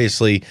mean,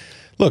 obviously,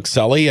 look,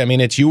 Sully, I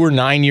mean, you were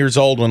 9 years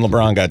old when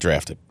LeBron got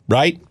drafted,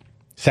 right?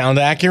 Sound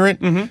accurate?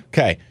 Mm-hmm.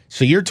 Okay.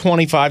 So you're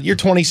 25, you're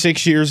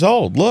 26 years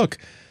old. Look,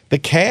 the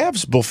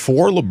Cavs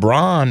before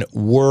LeBron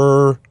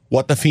were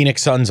what the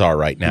Phoenix Suns are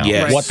right now,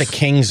 Yes. what the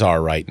Kings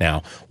are right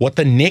now, what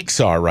the Knicks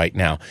are right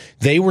now.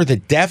 They were the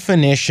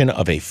definition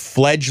of a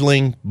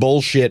fledgling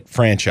bullshit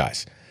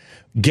franchise.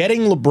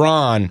 Getting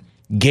LeBron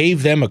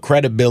gave them a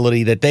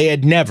credibility that they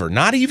had never,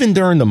 not even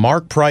during the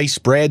Mark Price,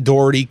 Brad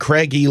Daugherty,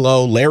 Craig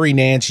Elo, Larry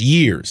Nance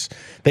years,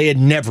 they had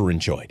never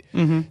enjoyed.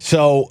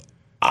 So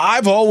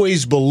I've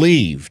always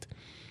believed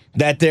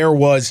that there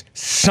was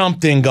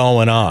something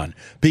going on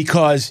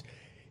because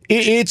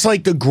it's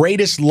like the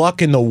greatest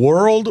luck in the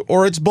world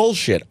or it's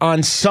bullshit.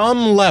 On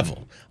some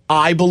level,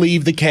 I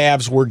believe the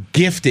Cavs were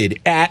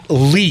gifted at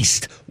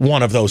least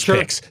one of those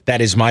picks.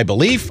 That is my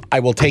belief. I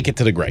will take it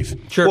to the grave.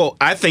 Well,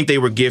 I think they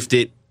were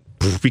gifted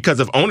because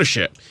of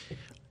ownership.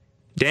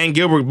 Dan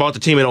Gilbert bought the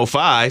team in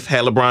 2005,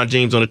 had LeBron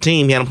James on the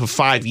team. He had him for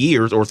 5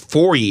 years or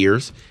 4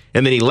 years,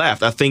 and then he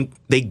left. I think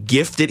they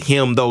gifted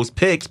him those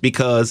picks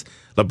because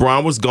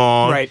LeBron was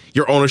gone. Right.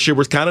 Your ownership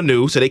was kind of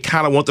new, so they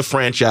kind of want the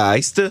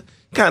franchise to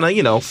kind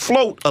of,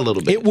 float a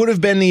little bit. It would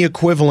have been the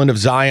equivalent of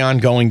Zion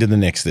going to the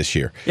Knicks this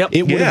year. Yep.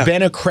 It would Yeah. have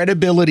been a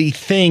credibility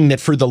thing that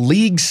for the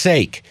league's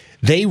sake,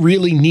 they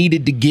really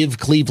needed to give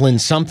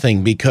Cleveland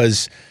something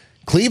because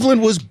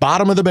Cleveland was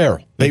bottom of the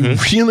barrel. They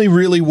really,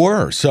 really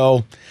were.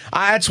 So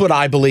that's what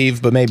I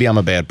believe, but maybe I'm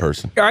a bad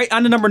person. All right,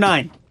 on to number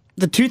 9.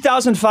 The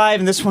 2005,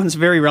 and this one's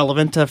very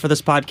relevant for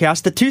this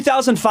podcast, the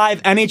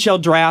 2005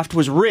 NHL draft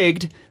was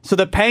rigged so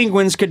the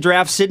Penguins could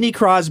draft Sidney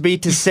Crosby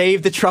to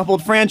save the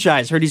troubled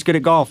franchise. Heard he's good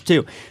at golf,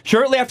 too.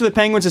 Shortly after the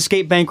Penguins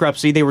escaped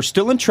bankruptcy, they were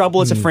still in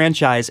trouble as a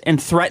franchise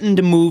and threatened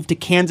to move to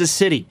Kansas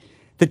City.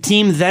 The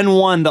team then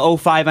won the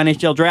 05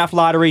 NHL draft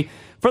lottery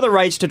for the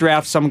rights to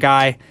draft some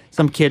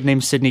kid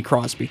named Sidney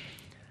Crosby.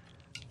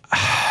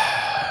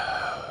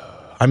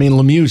 I mean,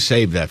 Lemieux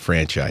saved that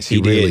franchise.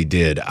 He really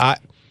did. I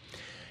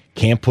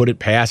can't put it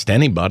past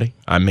anybody.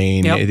 I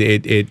mean,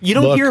 Yep. You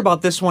don't hear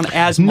about this one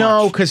as much.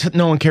 No, because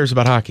no one cares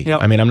about hockey.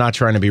 Yep. I mean, I'm not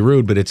trying to be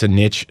rude, but it's a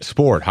niche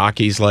sport.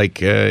 Hockey's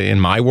like, in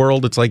my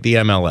world, it's like the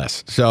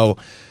MLS. So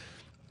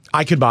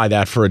I could buy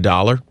that for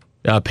 $1.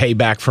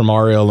 Payback for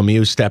Mario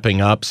Lemieux stepping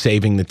up,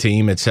 saving the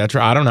team,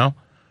 etc. I don't know.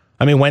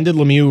 I mean, when did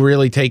Lemieux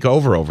really take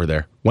over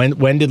there?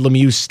 When did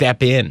Lemieux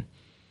step in?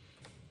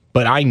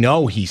 But I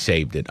know he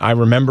saved it. I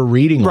remember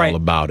reading all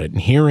about it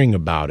and hearing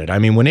about it. I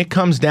mean, when it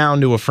comes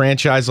down to a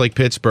franchise like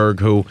Pittsburgh,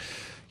 who,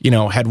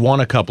 had won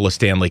a couple of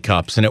Stanley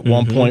Cups and at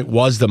one point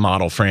was the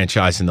model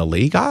franchise in the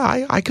league,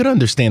 I could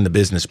understand the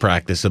business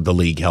practice of the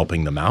league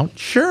helping them out.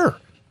 Sure.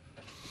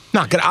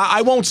 Not gonna,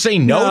 I won't say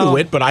no to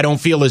it, but I don't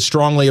feel as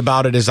strongly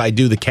about it as I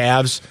do the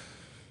Cavs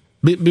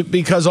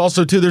because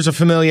also, too, there's a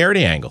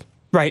familiarity angle.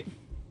 Right.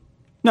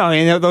 No,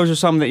 I mean, those are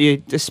some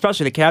that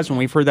especially the Cavs, when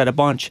we've heard that a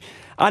bunch.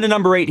 On to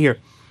number 8 here.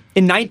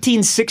 In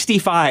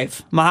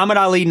 1965, Muhammad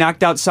Ali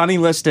knocked out Sonny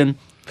Liston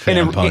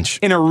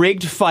in a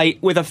rigged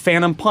fight with a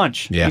phantom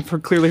punch. Yeah.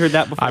 You've clearly heard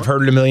that before. I've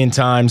heard it a million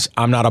times.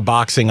 I'm not a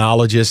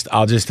boxingologist.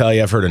 I'll just tell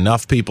you, I've heard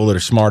enough people that are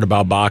smart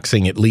about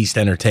boxing at least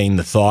entertain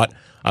the thought.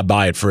 I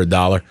buy it for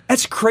 $1.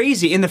 That's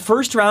crazy. In the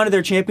first round of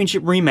their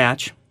championship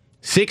rematch,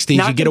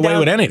 60s, you get away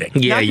with anything.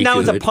 Yeah, knocked you down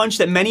with a could. punch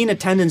that many in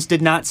attendance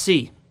did not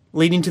see,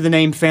 leading to the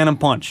name Phantom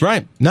Punch.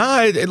 Right.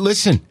 No,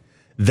 listen,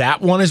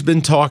 that one has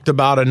been talked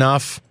about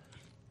enough.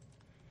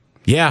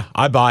 Yeah,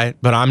 I buy it,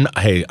 but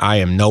I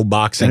am no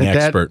boxing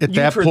expert. You've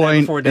heard that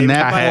before, David.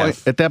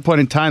 At that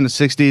point in time, the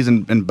 60s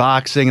and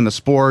boxing and the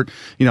sport,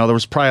 there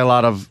was probably a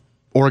lot of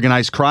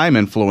organized crime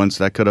influence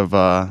that could have,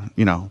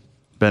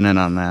 been in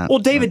on that. Well,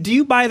 David, do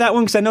you buy that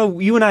one? Because I know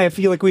you and I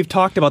feel like we've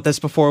talked about this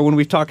before when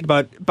we've talked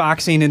about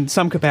boxing in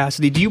some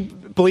capacity. Do you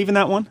believe in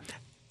that one?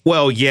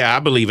 Well, yeah, I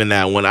believe in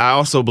that one. I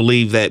also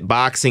believe that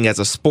boxing as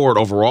a sport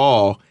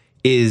overall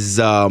is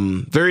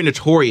very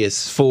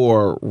notorious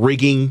for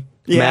rigging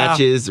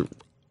matches,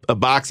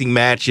 boxing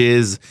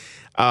matches.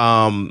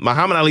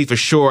 Muhammad Ali for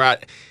sure.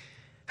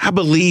 I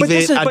believe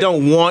it. I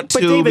don't want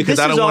to David, because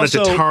I don't want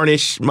it to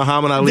tarnish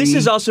Muhammad Ali. This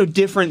is also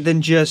different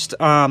than just.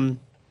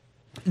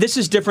 This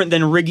is different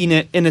than rigging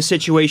it in a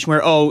situation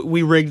where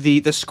we rigged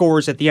the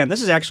scores at the end.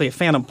 This is actually a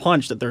phantom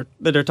punch that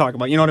they're talking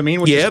about. You know what I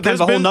mean? Which is kind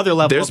of a whole nother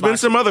level. There's been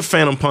some other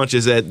phantom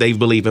punches that they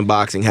believe in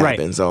boxing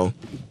happen. Right. So,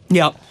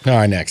 yep. All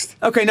right, next.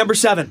 Okay, number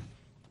 7.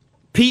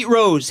 Pete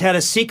Rose had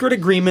a secret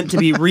agreement to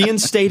be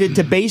reinstated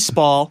to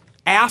baseball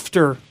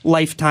after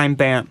lifetime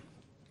ban.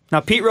 Now,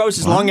 Pete Rose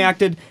has long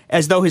acted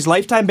as though his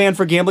lifetime ban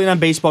for gambling on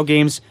baseball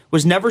games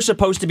was never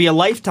supposed to be a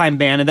lifetime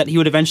ban and that he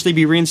would eventually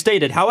be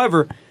reinstated.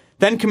 However,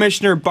 then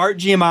Commissioner Bart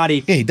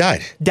Giamatti he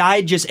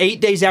died just 8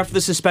 days after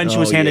the suspension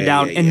was handed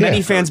down, and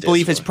many fans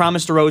believe his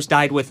promise to Rose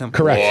died with him.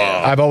 Correct.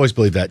 I've always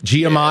believed that.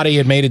 Giamatti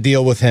had made a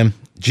deal with him.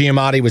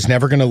 Giamatti was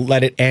never going to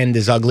let it end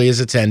as ugly as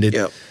it's ended.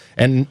 Yep.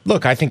 And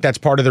look, I think that's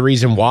part of the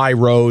reason why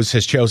Rose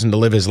has chosen to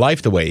live his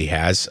life the way he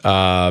has.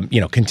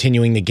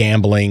 Continuing the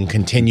gambling,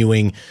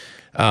 continuing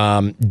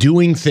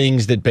doing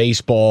things that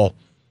baseball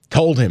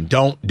told him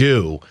don't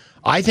do.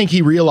 I think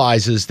he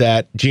realizes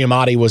that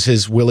Giamatti was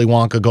his Willy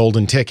Wonka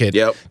golden ticket,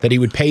 that he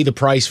would pay the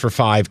price for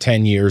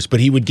 5-10 years, but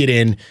he would get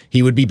in,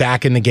 he would be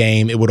back in the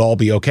game, it would all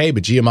be okay.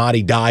 But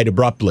Giamatti died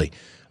abruptly.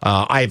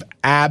 I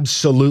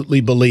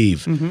absolutely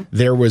believe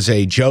there was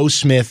a Joe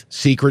Smith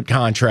secret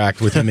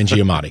contract with him and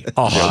Giamatti.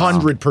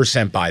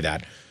 100% by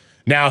that.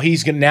 Now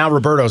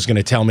Roberto's going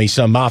to tell me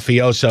some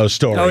mafioso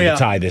story to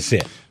tie this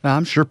in.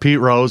 I'm sure Pete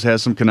Rose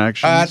has some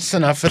connections. That's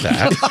enough of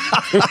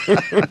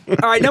that.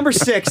 All right, number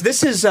 6.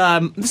 This is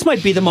this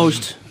might be the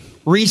most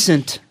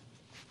recent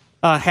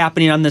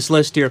happening on this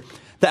list here.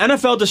 The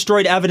NFL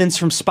destroyed evidence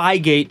from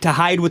Spygate to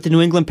hide what the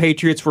New England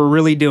Patriots were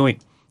really doing.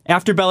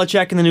 After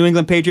Belichick and the New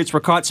England Patriots were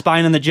caught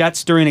spying on the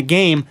Jets during a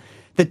game,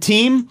 the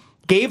team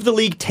gave the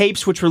league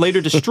tapes which were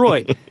later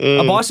destroyed.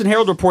 A Boston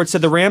Herald report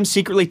said the Rams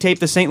secretly taped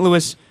the St.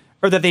 Louis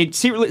Rams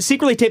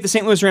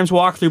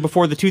walkthrough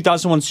before the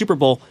 2001 Super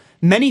Bowl.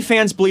 Many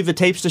fans believe the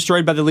tapes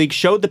destroyed by the league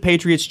showed the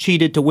Patriots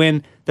cheated to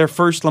win their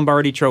first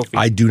Lombardi trophy.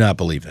 I do not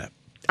believe that.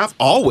 I've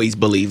always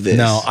believed this.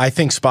 No, I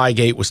think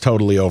Spygate was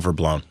totally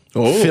overblown.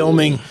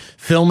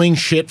 Filming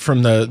shit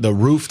from the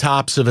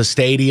rooftops of a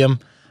stadium.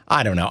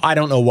 I don't know. I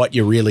don't know what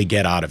you really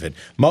get out of it.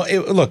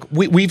 Look,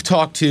 we've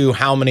talked to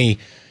how many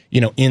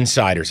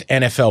insiders,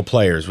 NFL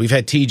players. We've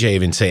had TJ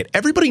even say it.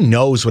 Everybody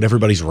knows what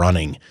everybody's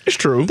running. It's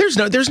true.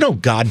 There's no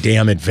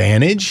goddamn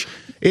advantage.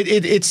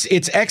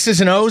 It's X's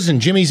and O's and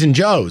Jimmy's and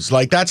Joe's.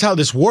 Like, that's how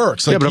this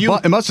works. Like, but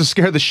it must have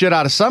scared the shit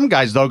out of some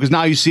guys, though, because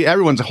now you see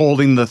everyone's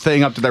holding the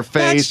thing up to their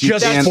face.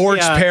 That's just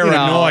sports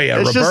paranoia,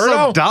 Roberto. It's just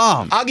so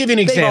dumb. I'll give you an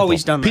example. They've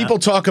always done that. People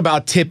talk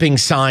about tipping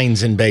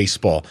signs in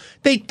baseball.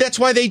 That's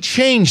why they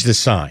change the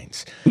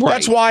signs. Right.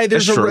 That's why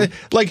there's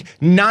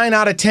 9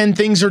 out of 10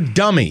 things are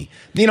dummy.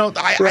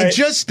 I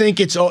just think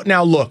it's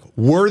now. Look,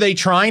 were they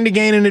trying to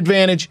gain an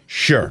advantage?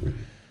 Sure.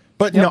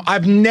 But no,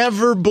 I've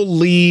never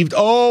believed,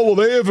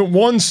 they haven't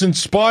won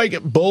since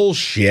Spike.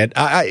 Bullshit.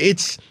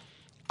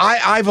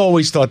 I've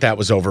always thought that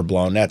was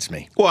overblown. That's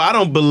me. Well, I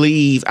don't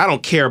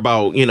care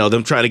about,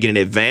 them trying to get an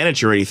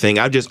advantage or anything.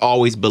 I've just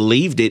always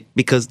believed it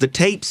because the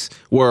tapes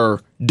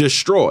were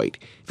destroyed.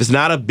 If it's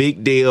not a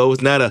big deal,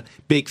 it's not a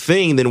big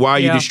thing, then why are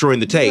you destroying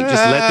the tape?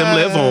 Just let them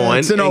live on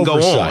and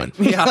go on.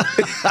 Yeah.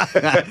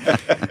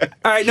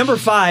 All right, number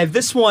 5.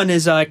 This one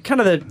is kind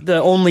of the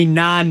only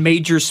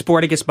non-major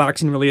sport. I guess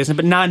boxing really isn't,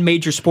 but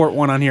non-major sport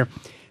one on here.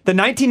 The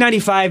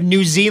 1995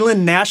 New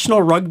Zealand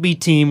national rugby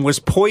team was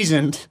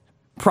poisoned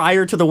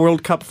prior to the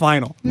World Cup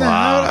final. No,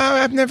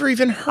 I've never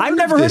even heard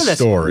of this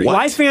story.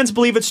 Why fans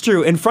believe it's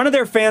true. In front of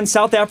their fans,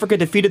 South Africa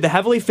defeated the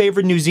heavily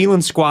favored New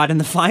Zealand squad in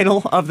the final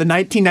of the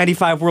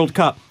 1995 World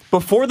Cup.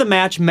 Before the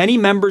match, many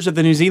members of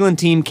the New Zealand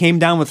team came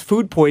down with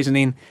food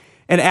poisoning,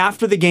 and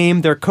after the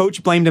game, their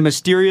coach blamed a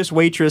mysterious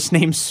waitress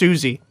named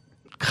Susie.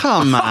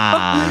 Come on.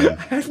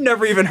 I've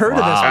never even heard of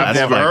this. I've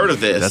never heard of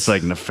this. That's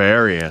like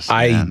nefarious.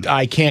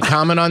 I can't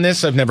comment on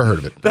this. I've never heard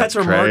of it. That's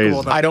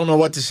remarkable, though. I don't know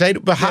what to say,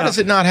 but how does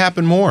it not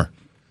happen more?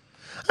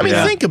 I mean,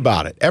 think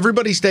about it.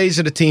 Everybody stays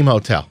at a team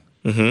hotel.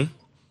 Mm-hmm.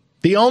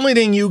 The only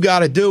thing you got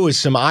to do is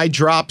some eye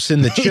drops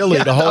in the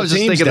chili to hold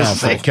teams down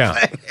for a count.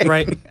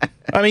 Right.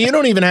 I mean, you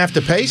don't even have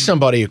to pay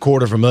somebody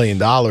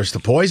 $250,000 to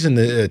poison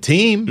the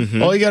team.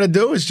 Mm-hmm. All you got to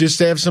do is just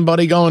have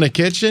somebody go in the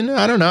kitchen.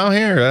 I don't know,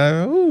 here,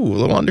 a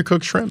little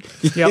undercooked shrimp.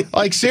 Yep.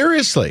 Like,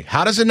 seriously,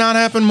 how does it not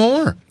happen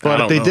more?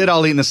 But if they did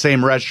all eat in the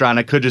same restaurant,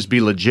 it could just be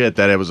legit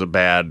that it was a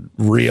bad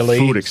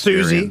food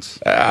experience.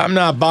 Susie. I'm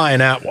not buying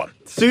that one.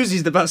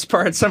 Susie's the best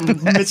part. Some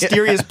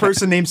mysterious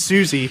person named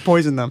Susie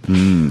poisoned them.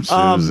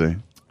 Susie.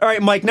 All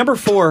right, Mike, number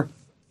 4.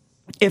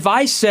 If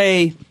I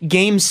say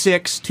Game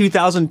 6,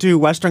 2002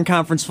 Western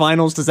Conference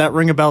Finals, does that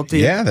ring a bell to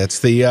you? Yeah, that's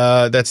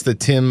the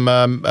Tim,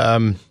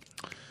 the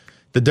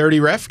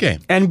dirty ref game.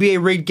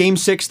 NBA rigged Game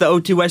 6, the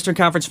 0-2 Western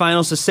Conference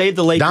Finals to save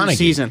the Lakers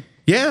season.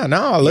 Yeah,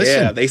 no,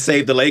 listen. Yeah, they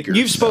saved the Lakers.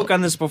 You've spoke on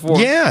this before.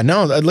 Yeah,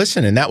 no,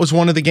 listen, and that was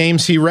one of the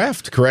games he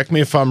refed. Correct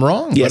me if I'm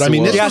wrong. Yes, but I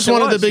mean, this was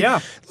one of the big. Yeah.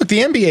 Look, the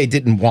NBA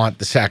didn't want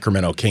the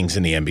Sacramento Kings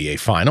in the NBA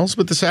Finals,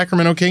 but the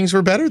Sacramento Kings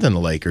were better than the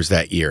Lakers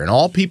that year, and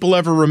all people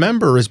ever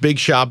remember is Big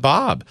Shot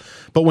Bob.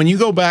 But when you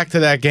go back to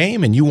that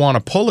game and you want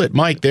to pull it,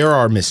 Mike, there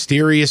are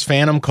mysterious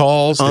phantom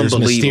calls. There's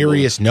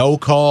mysterious no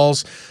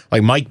calls.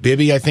 Like Mike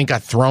Bibby, I think,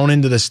 got thrown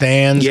into the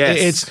stands.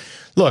 Yes.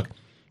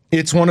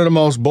 It's one of the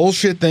most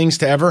bullshit things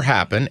to ever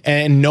happen,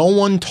 and no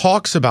one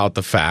talks about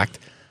the fact,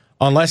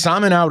 unless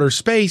I'm in outer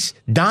space,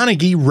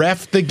 Donaghy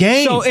reffed the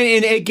game. So,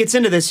 and it gets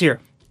into this here.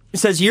 It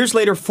says, years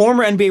later,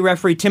 former NBA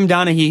referee Tim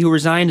Donaghy, who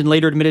resigned and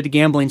later admitted to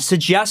gambling,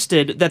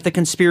 suggested that the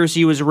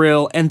conspiracy was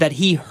real and that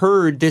he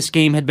heard this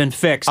game had been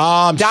fixed.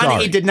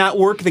 Donaghy did not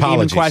work the game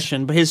in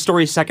question, but his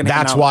story is second.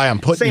 That's why I'm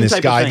putting this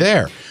guy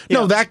there. Yeah.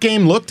 No, that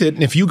game looked it,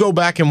 and if you go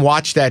back and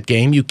watch that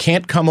game, you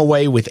can't come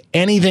away with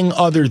anything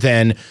other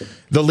than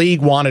the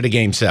league wanted a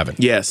Game 7.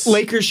 Yes.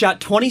 Lakers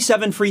shot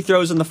 27 free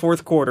throws in the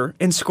fourth quarter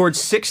and scored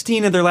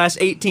 16 of their last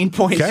 18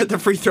 points at the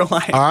free throw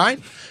line. All right.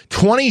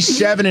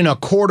 27 and a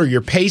quarter.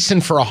 You're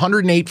pacing for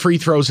 108 free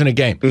throws in a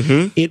game.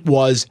 Mm-hmm. It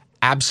was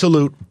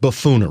absolute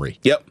buffoonery.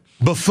 Yep.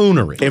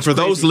 Buffoonery. And for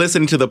those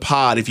listening to the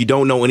pod, if you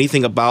don't know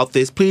anything about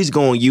this, please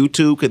go on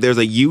YouTube, because there's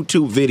a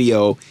YouTube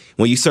video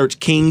when you search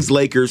Kings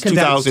Lakers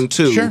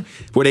 2002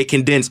 where they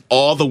condense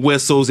all the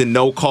whistles and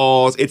no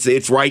calls.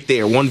 It's right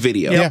there, one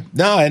video. Yeah.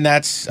 No, and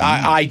that's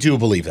I do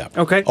believe that.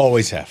 Okay.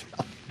 Always have.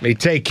 They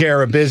take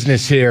care of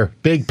business here.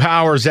 Big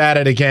Power's at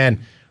it again.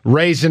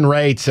 Raising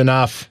rates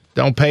enough.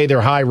 Don't pay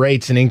their high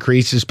rates and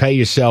increases. Pay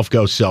yourself.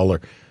 Go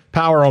solar.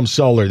 Power Home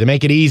Solar. They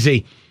make it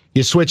easy.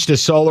 You switch to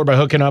solar by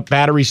hooking up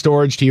battery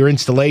storage to your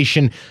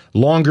installation.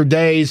 Longer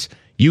days.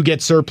 You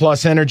get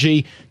surplus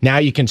energy. Now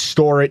you can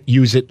store it,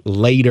 use it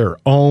later.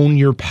 Own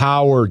your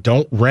power.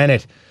 Don't rent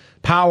it.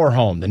 Power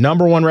Home, the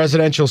 #1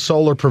 residential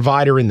solar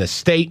provider in the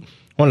state.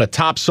 One of the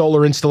top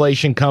solar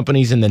installation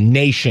companies in the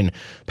nation.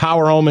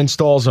 Power Home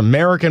installs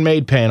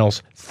American-made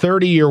panels,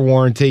 30-year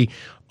warranty.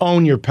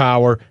 Own your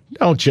power.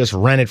 Don't just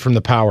rent it from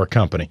the power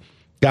company.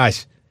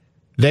 Guys,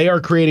 they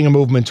are creating a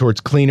movement towards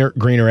cleaner,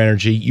 greener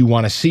energy. You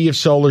want to see if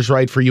solar's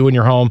right for you and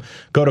your home,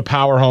 go to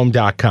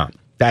powerhome.com.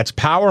 That's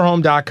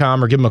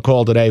powerhome.com or give them a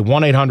call today,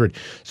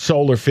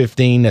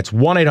 1-800-SOLAR-15. That's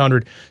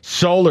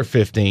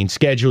 1-800-SOLAR-15.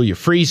 Schedule your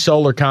free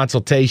solar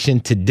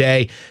consultation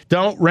today.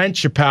 Don't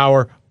rent your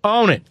power.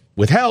 Own it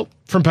with help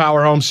from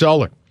Power Home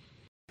Solar.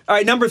 All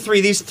right, number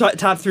 3. These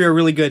top 3 are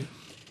really good.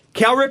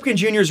 Cal Ripken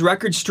Jr.'s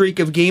record streak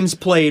of games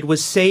played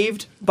was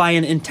saved by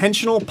an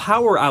intentional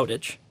power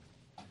outage.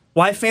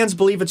 Why fans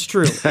believe it's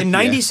true. In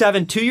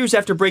 97, 2 years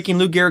after breaking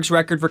Lou Gehrig's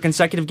record for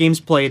consecutive games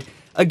played,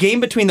 a game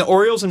between the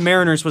Orioles and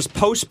Mariners was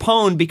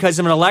postponed because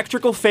of an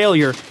electrical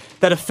failure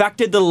that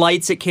affected the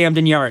lights at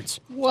Camden Yards.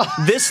 What?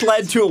 This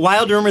led to a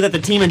wild rumor that the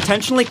team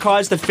intentionally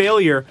caused the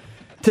failure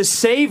to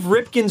save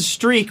Ripken's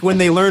streak when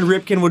they learned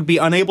Ripken would be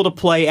unable to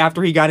play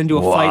after he got into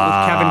a fight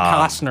with Kevin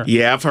Costner.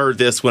 Yeah, I've heard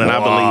this one, and I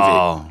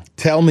believe it.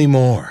 Tell me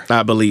more.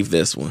 I believe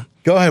this one.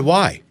 Go ahead.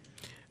 Why?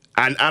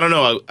 I don't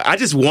know. I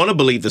just want to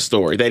believe the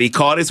story that he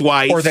caught his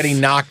wife. Or that he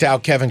knocked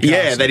out Kevin Costner.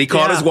 Yeah, that he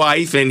caught his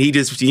wife and he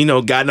just,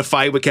 got in a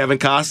fight with Kevin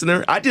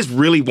Costner. I just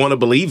really want to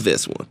believe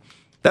this one.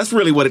 That's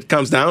really what it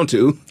comes down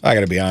to. I got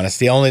to be honest.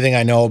 The only thing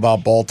I know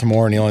about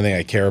Baltimore and the only thing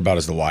I care about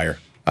is The Wire.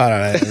 I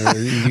don't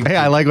know. Hey,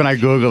 I like when I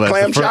Google that.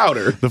 Clam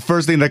chowder. The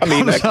first thing that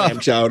comes up. Clam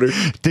chowder.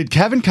 Did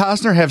Kevin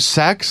Costner have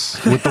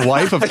sex with the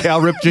wife of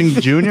Cal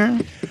Ripken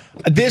Jr.?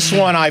 This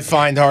one I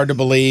find hard to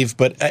believe,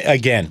 but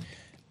again,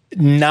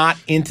 not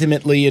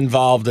intimately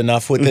involved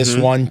enough with this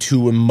one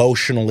to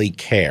emotionally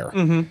care.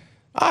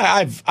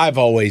 I've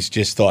always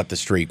just thought the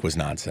streak was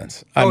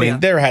nonsense. I mean,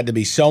 there had to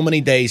be so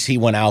many days he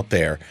went out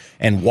there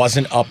and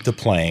wasn't up to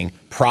playing,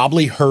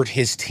 probably hurt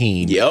his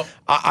team. Yep.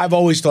 I've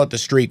always thought the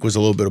streak was a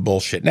little bit of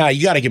bullshit. Now,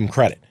 you got to give him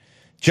credit,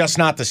 just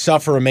not to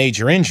suffer a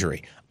major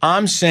injury.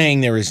 I'm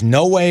saying there is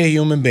no way a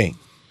human being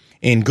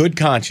in good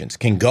conscience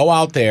can go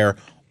out there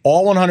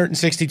all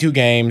 162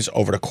 games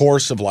over the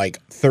course of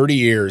like 30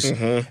 years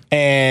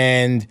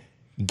and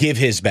give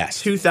his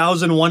best.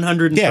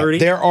 2,130? Yeah,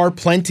 there are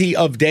plenty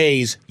of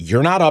days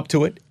you're not up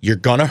to it. You're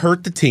going to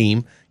hurt the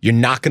team. You're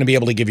not going to be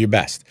able to give your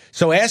best.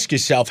 So ask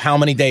yourself how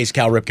many days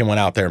Cal Ripken went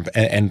out there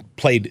and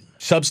played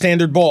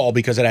substandard ball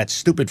because of that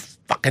stupid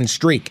fucking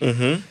streak.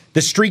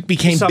 The streak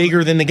became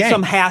bigger than the game.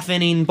 Some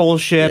half-inning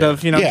bullshit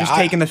of, just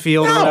taking the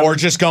field or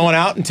just going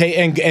out and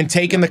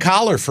taking the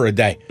collar for a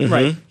day.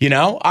 Right.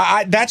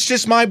 That's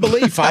just my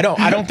belief. I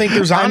don't think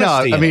there's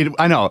honesty.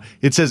 I know.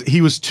 It says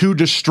he was too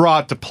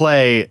distraught to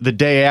play the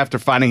day after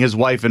finding his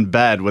wife in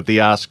bed with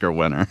the Oscar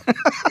winner.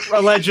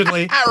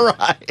 Allegedly.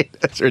 Right.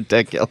 That's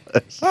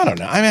ridiculous. I don't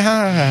know.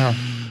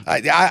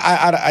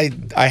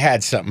 I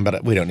had something,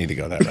 but we don't need to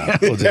go that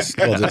route. We'll just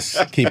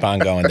keep on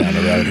going down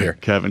the road here.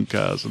 Kevin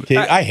Costner.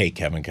 I hate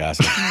Kevin Costner.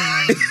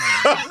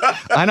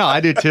 I know, I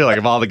do too. Like,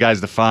 of all the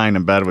guys to find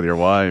in bed with your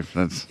wife,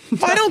 that's.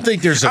 I don't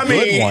think there's a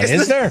good one,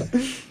 is there?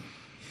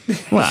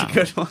 Wow.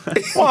 Good one.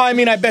 Well, I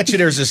mean, I bet you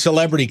there's a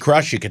celebrity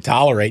crush you could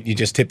tolerate. You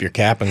just tip your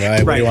cap and go,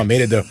 hey, what do you want me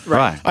to do?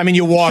 Right. I mean,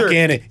 you walk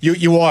in and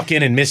you walk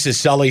in and Mrs.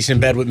 Sully's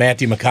in bed with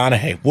Matthew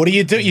McConaughey. What do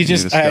you do? You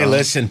just hey,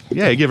 listen.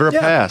 Yeah, you give her a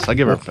pass. I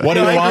give her a pass. What do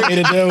you want me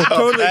to do?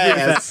 Totally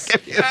agree with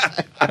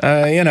that.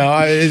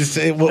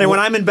 And when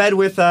I'm in bed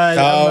with,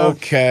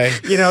 okay.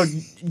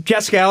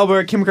 Jessica Alba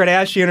or Kim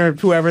Kardashian or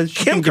whoever,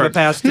 she can give a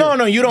pass to.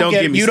 No, you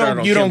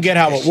don't get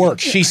how it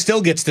works. She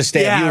still gets to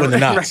stab you in the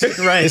nuts.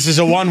 Right. This is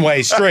a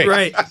one-way street.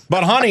 Right.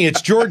 But honey,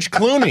 it's George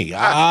Clooney.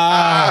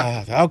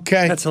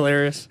 Okay. That's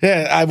hilarious.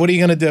 Yeah, what are you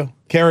going to do?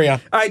 Carry on.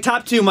 All right,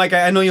 top 2, Mike.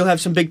 I know you'll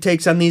have some big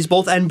takes on these,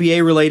 both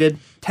NBA related.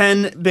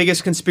 10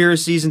 biggest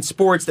conspiracies in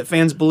sports that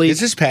fans believe. Is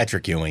this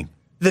Patrick Ewing?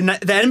 The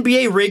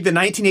NBA rigged the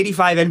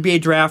 1985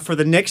 NBA draft for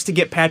the Knicks to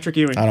get Patrick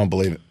Ewing. I don't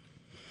believe it.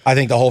 I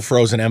think the whole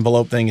frozen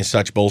envelope thing is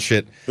such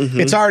bullshit.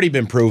 It's already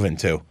been proven,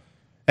 too.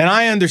 And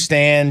I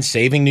understand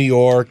saving New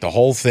York, the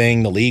whole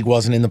thing, the league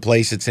wasn't in the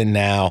place it's in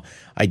now.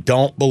 I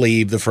don't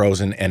believe the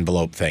frozen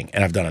envelope thing.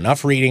 And I've done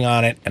enough reading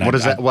on it. And what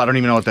is that? Well, I don't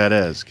even know what that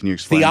is. Can you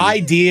explain? The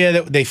idea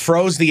that they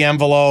froze the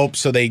envelope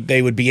so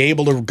they would be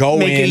able to go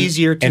make in it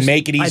easier and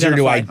make it easier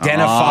to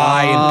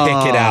identify and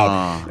pick it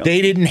out.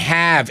 They didn't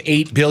have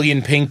 8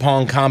 billion ping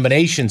pong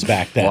combinations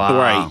back then. Wow.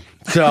 Right.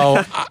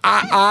 So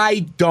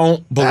I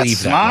don't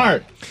believe That's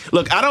smart.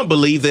 Look, I don't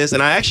believe this,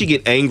 and I actually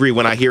get angry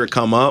when I hear it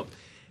come up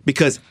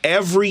because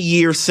every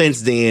year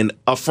since then,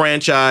 a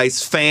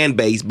franchise fan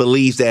base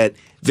believes that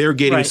they're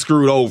getting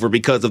screwed over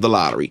because of the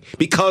lottery,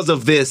 because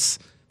of this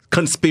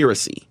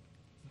conspiracy.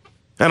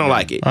 I don't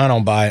like it. I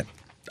don't buy it.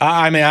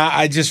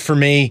 I just, for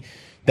me,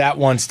 that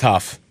one's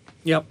tough.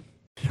 Yep.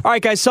 All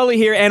right, guys, Sully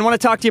here, and want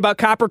to talk to you about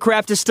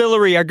Coppercraft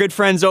Distillery, our good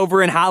friends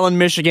over in Holland,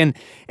 Michigan.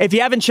 If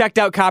you haven't checked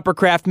out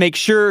Coppercraft, make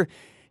sure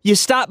you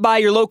stop by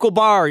your local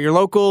bar, your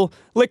local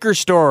liquor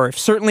store,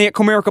 certainly at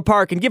Comerica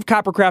Park, and give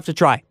Coppercraft a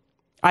try.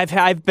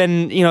 I've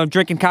been,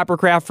 drinking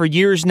Coppercraft for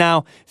years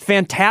now.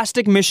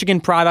 Fantastic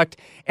Michigan product.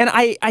 And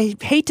I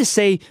hate to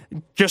say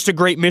just a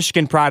great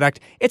Michigan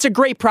product. It's a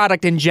great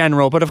product in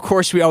general, but of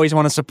course we always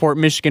want to support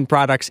Michigan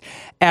products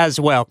as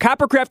well.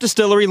 Coppercraft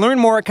Distillery. Learn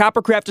more at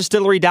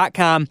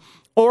coppercraftdistillery.com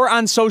or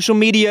on social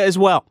media as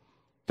well.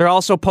 They're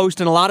also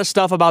posting a lot of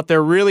stuff about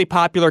their really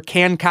popular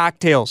canned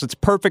cocktails. It's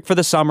perfect for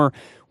the summer,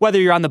 whether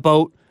you're on the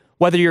boat,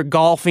 whether you're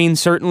golfing,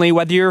 certainly,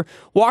 whether you're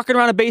walking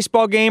around a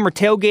baseball game or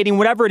tailgating,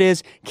 whatever it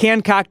is,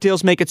 canned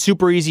cocktails make it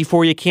super easy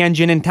for you. Canned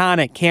gin and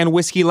tonic, canned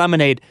whiskey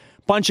lemonade,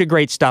 bunch of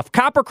great stuff.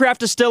 Coppercraft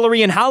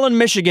Distillery in Holland,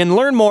 Michigan.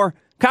 Learn more,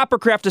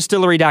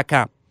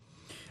 coppercraftdistillery.com.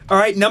 All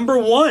right, number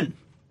one.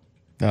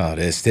 Oh,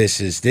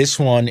 this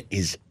one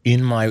is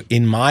in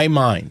my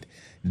mind.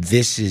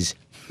 This is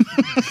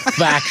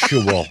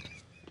factual.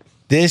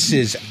 This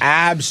is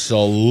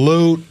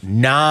absolute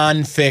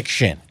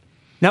nonfiction.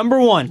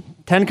 Number one,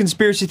 10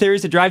 conspiracy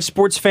theories that drive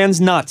sports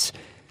fans nuts.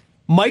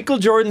 Michael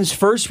Jordan's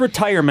first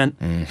retirement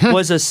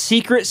was a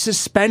secret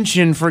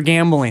suspension for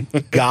gambling.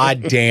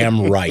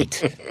 Goddamn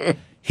right.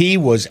 He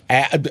was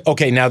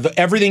okay. Now,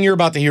 everything you're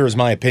about to hear is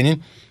my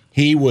opinion.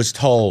 He was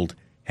told,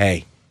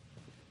 "Hey,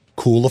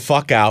 cool the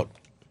fuck out.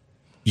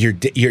 Your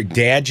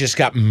dad just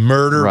got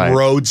murdered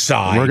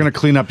roadside. We're gonna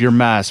clean up your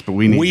mess, but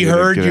we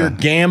heard you're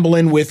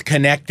gambling with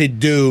connected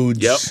dudes.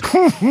 Yep.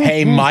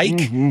 Hey, Mike,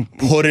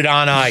 put it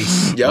on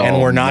ice. Yep.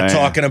 And we're not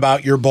talking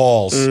about your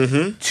balls.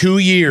 2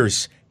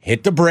 years,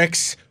 hit the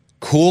bricks,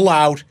 cool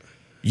out.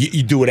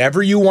 You do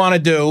whatever you want to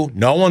do.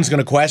 No one's going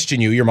to question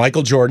you. You're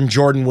Michael Jordan.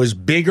 Jordan was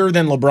bigger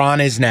than LeBron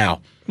is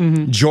now.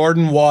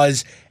 Jordan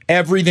was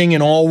everything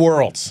in all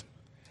worlds.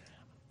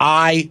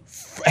 I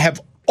have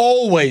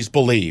always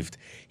believed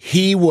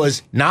he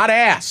was not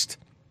asked.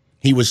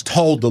 He was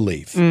told to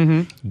leave.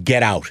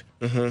 Get out.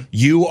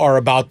 You are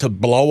about to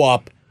blow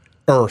up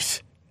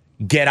Earth.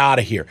 Get out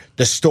of here.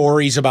 The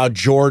stories about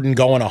Jordan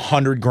going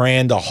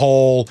 $100,000 a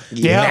hole,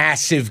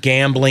 massive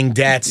gambling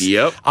debts.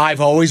 Yep.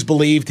 I've always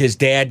believed his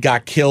dad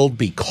got killed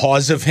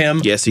because of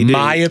him. Yes, he did.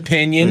 My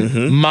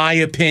opinion. My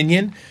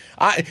opinion.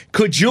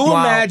 Could you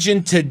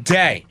imagine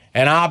today?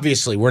 And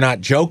obviously, we're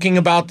not joking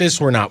about this.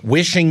 We're not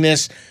wishing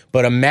this.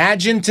 But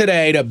imagine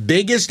today the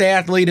biggest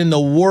athlete in the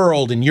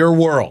world, in your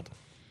world,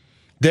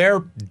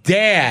 their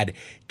dad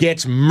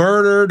gets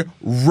murdered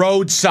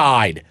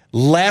roadside,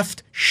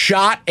 left,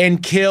 shot,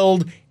 and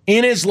killed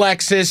in his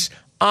Lexus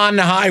on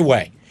the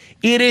highway.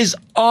 It is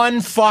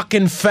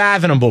unfucking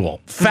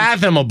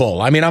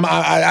fathomable. I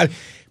mean,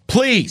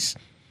 please.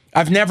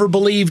 I've never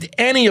believed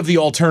any of the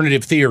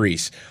alternative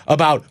theories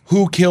about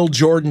who killed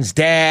Jordan's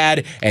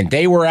dad and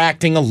they were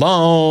acting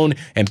alone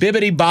and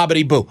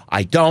bibbity-bobbity-boo.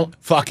 I don't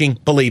fucking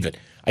believe it.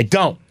 I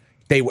don't.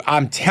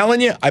 I'm telling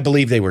you, I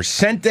believe they were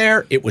sent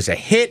there. It was a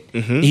hit.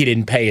 He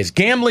didn't pay his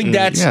gambling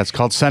debts. Yeah, it's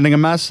called sending a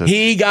message.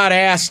 He got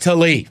asked to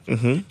leave.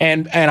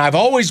 And I've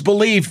always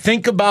believed,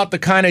 think about the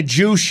kind of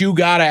juice you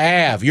got to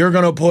have. You're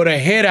going to put a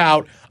hit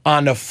out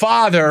on the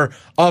father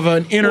of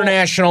an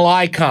international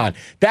icon.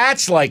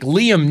 That's like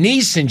Liam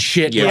Neeson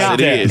shit. Yes, right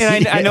it there. is.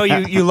 And I know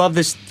you love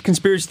this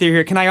conspiracy theory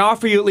here. Can I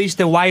offer you at least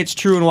the why it's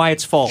true and why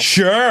it's false?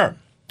 Sure.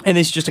 And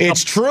it's just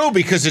It's true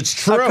because it's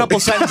true. A couple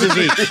sentences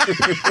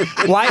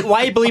each.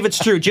 Why you believe it's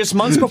true? Just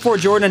months before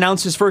Jordan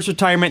announced his first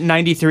retirement in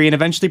 '93 and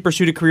eventually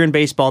pursued a career in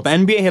baseball, the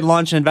NBA had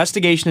launched an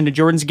investigation into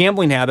Jordan's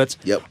gambling habits.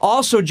 Yep.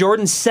 Also,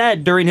 Jordan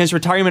said during his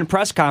retirement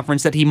press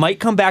conference that he might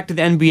come back to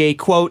the NBA,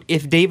 quote,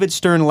 if David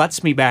Stern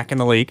lets me back in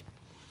the league.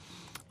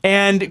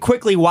 And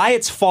quickly, why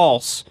it's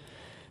false.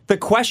 The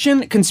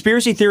question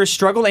conspiracy theorists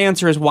struggle to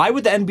answer is why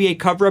would the NBA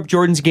cover up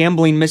Jordan's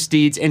gambling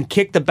misdeeds and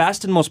kick the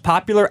best and most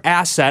popular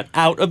asset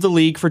out of the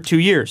league for 2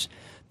 years?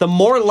 The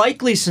more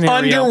likely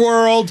scenario...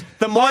 Underworld.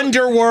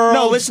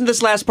 No, listen to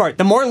this last part.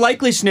 The more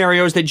likely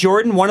scenario is that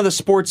Jordan, one of the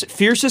sport's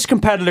fiercest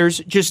competitors,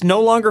 just no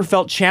longer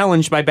felt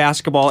challenged by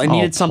basketball and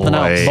needed something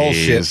else.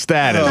 Bullshit.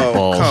 That is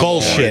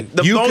Bullshit.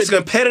 The most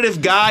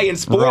competitive guy in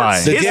sports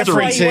Right. The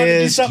history. difference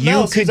is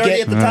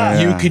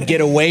you could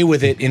get away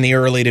with it in the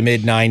early to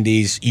mid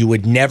 90s. You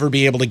would never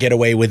be able to get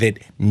away with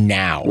it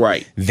now.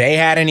 Right. They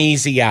had an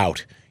easy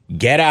out.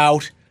 Get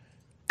out,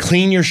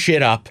 clean your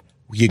shit up.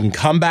 You can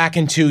come back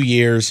in 2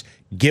 years.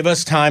 Give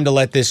us time to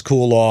let this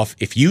cool off.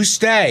 If you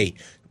stay,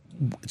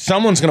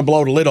 someone's going to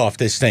blow the lid off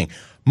this thing.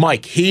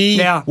 Mike,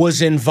 he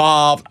was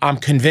involved. I'm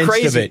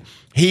convinced of it.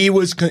 He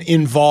was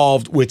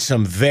involved with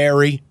some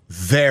very,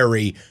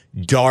 very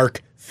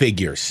dark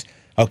figures.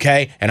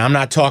 Okay? And I'm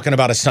not talking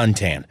about a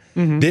suntan.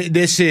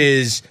 This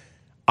is,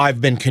 I've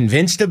been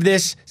convinced of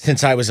this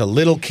since I was a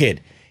little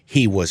kid.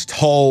 He was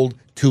told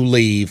to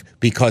leave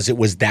because it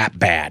was that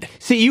bad.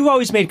 See, you've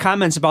always made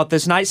comments about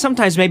this, and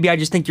sometimes maybe I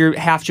just think you're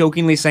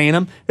half-jokingly saying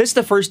them. This is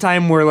the first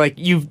time where like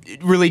you've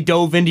really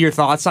dove into your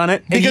thoughts on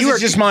it. Because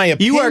it's just my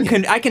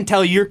opinion. I can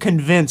tell you're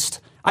convinced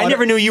I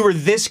never knew you were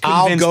this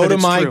I'll convinced go that to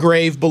it's my true.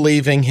 grave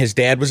believing his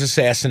dad was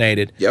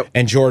assassinated. Yep.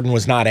 And Jordan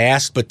was not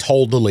asked but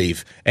told to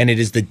leave. And it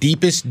is the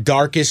deepest,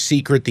 darkest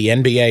secret the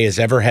NBA has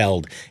ever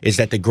held, is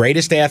that the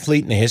greatest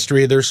athlete in the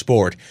history of their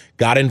sport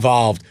got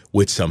involved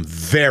with some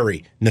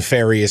very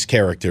nefarious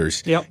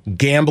characters. Yep.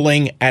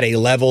 Gambling at a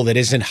level that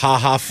isn't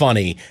ha-ha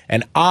funny.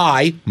 And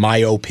my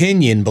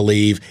opinion,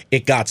 believe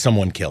it got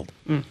someone killed.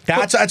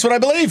 That's what I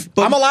believe.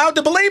 I'm allowed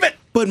to believe it.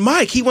 But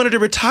Mike, he wanted to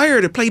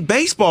retire to play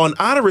baseball and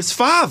honor his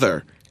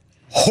father.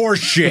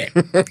 Horseshit.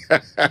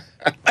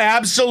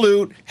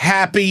 Absolute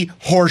happy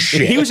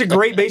horseshit. He was a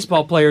great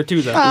baseball player,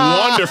 too, though.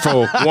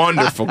 Wonderful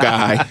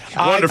guy.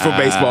 Wonderful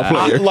baseball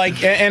player.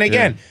 And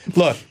again,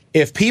 look,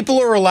 if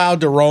people are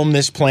allowed to roam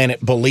this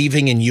planet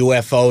believing in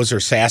UFOs or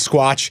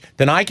Sasquatch,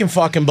 then I can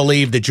fucking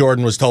believe that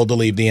Jordan was told to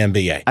leave the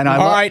NBA. And All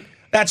right?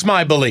 That's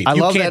my belief.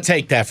 You can't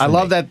take that from me. I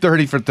love that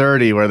 30 for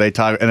 30 where they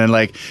talk, and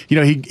then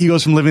he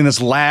goes from living this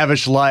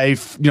lavish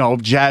life,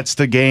 jets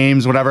to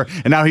games, whatever,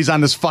 and now he's on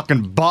this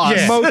fucking bus.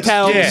 Yeah.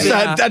 Motels.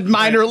 Yeah. At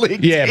minor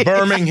league. Yeah,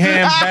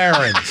 Birmingham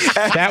Barons.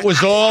 That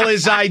was all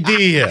his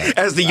idea.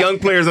 As the young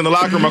players in the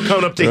locker room are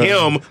coming up to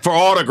him for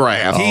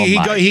autographs.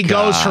 He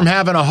goes from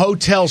having a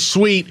hotel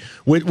suite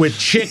with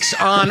chicks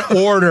on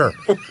order.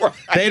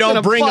 They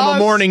don't bring him a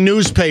morning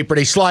newspaper.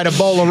 They slide a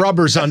bowl of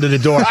rubbers under the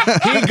door.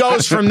 He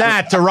goes from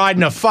that to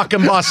riding a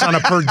fucking bus on a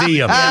per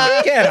diem.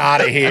 Get out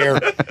of here.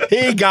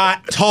 He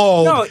got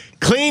told,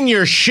 clean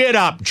your shit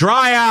up,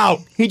 dry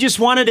out. He just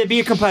wanted to be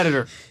a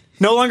competitor.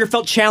 No longer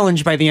felt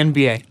challenged by the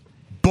NBA.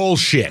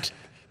 Bullshit.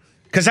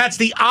 Because that's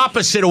the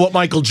opposite of what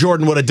Michael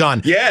Jordan would have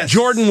done. Yes.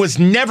 Jordan was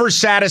never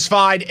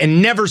satisfied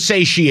and never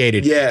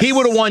satiated. Yes. He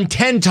would have won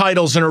 10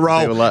 titles in a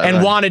row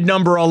and wanted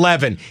number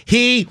 11.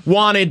 He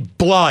wanted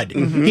blood.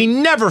 Mm-hmm. He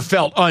never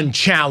felt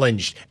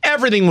unchallenged.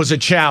 Everything was a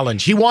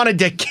challenge. He wanted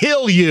to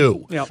kill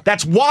you. Yep.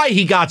 That's why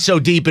he got so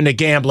deep into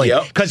gambling.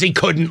 Because he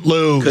couldn't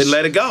lose. Couldn't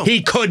let it go.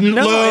 He couldn't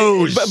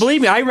lose. But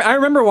believe me, I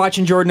remember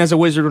watching Jordan as a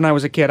Wizard when I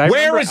was a kid.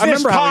 Where is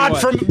this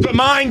pod from the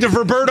mind of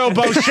Roberto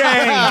Boucher?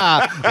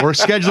 We're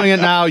scheduling it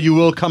now.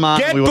 You will come on.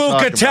 Get we will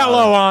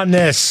Bucatello on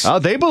this. Oh,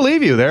 they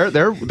believe you.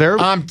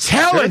 I'm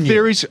telling their you.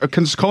 theories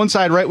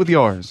coincide right with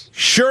yours.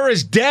 Sure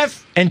as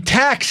death and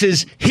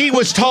taxes, he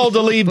was told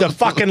to leave the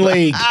fucking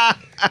league.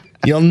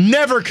 You'll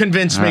never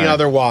convince me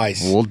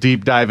otherwise. We'll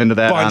deep dive into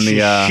that Bunch on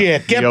the of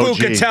shit. Get the OG.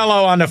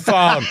 Bucatello on the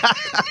phone.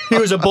 He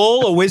was a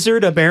bull, a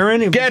wizard, a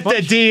baron. Get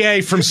the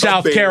DA from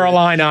South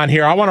Carolina on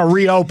here. I want to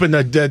reopen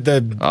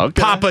the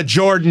Papa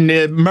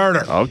Jordan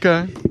murder.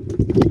 Okay.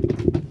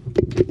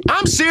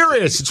 I'm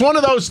serious. It's one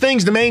of those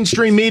things the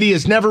mainstream media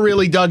has never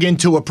really dug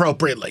into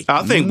appropriately.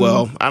 I think,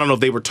 I don't know if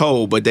they were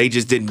told, but they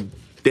just didn't.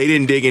 They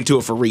didn't dig into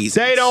it for reasons.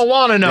 They don't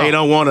want to know. They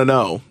don't want to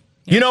know.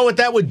 You know what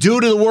that would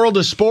do to the world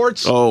of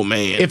sports? Oh,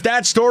 man. If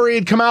that story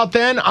had come out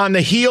then on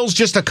the heels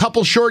just a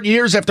couple short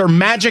years after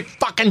Magic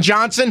fucking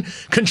Johnson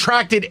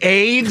contracted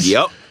AIDS.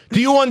 Yep. Do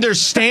you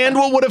understand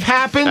what would have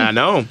happened? I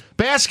know.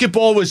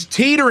 Basketball was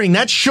teetering.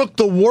 That shook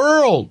the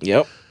world.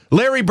 Yep.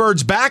 Larry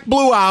Bird's back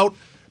blew out.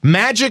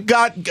 Magic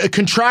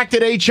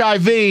contracted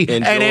HIV,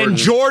 and then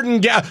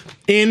Jordan,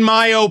 in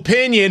my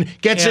opinion,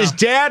 gets his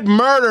dad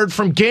murdered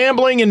from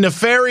gambling and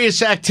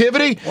nefarious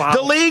activity. Wow.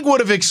 The league would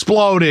have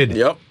exploded.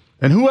 Yep.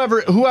 And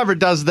whoever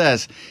does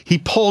this, he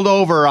pulled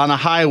over on a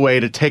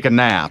highway to take a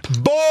nap.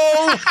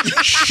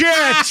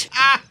 Bullshit!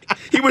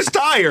 He was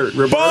tired,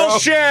 Roberto.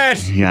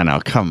 Bullshit! Yeah,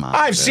 no, come on.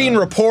 I've seen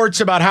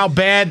reports about how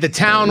bad the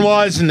town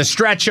was and the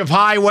stretch of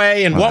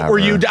highway and what were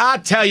you... I'll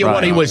tell you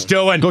what he was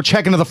doing. Go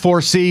check into the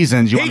Four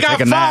Seasons. He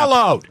got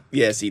followed.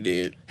 Yes, he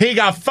did. He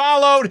got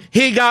followed.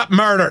 He got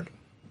murdered.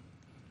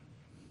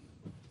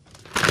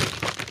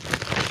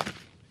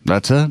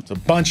 That's it? It's a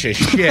bunch of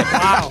shit.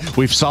 Wow.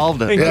 We've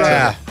solved it.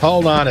 Yeah.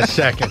 Hold on a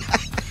second.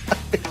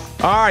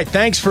 All right.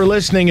 Thanks for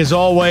listening as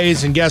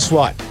always. And guess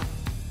what?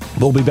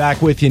 We'll be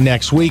back with you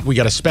next week. We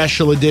got a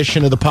special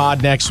edition of the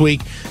pod next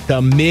week,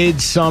 the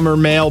Midsummer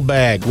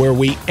Mailbag, where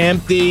we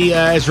empty,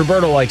 as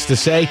Roberto likes to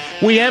say,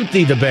 we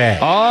empty the bag.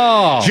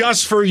 Oh.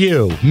 Just for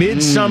you.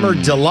 Midsummer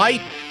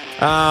Delight.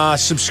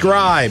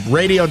 Subscribe,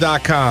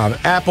 radio.com,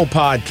 Apple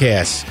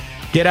Podcasts.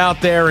 Get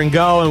out there and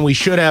go, and we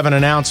should have an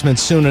announcement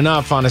soon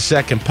enough on a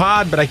second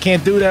pod, but I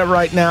can't do that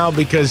right now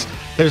because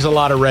there's a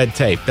lot of red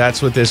tape.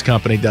 That's what this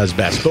company does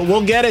best. But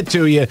we'll get it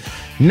to you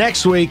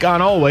next week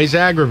on Always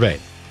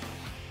Aggravate.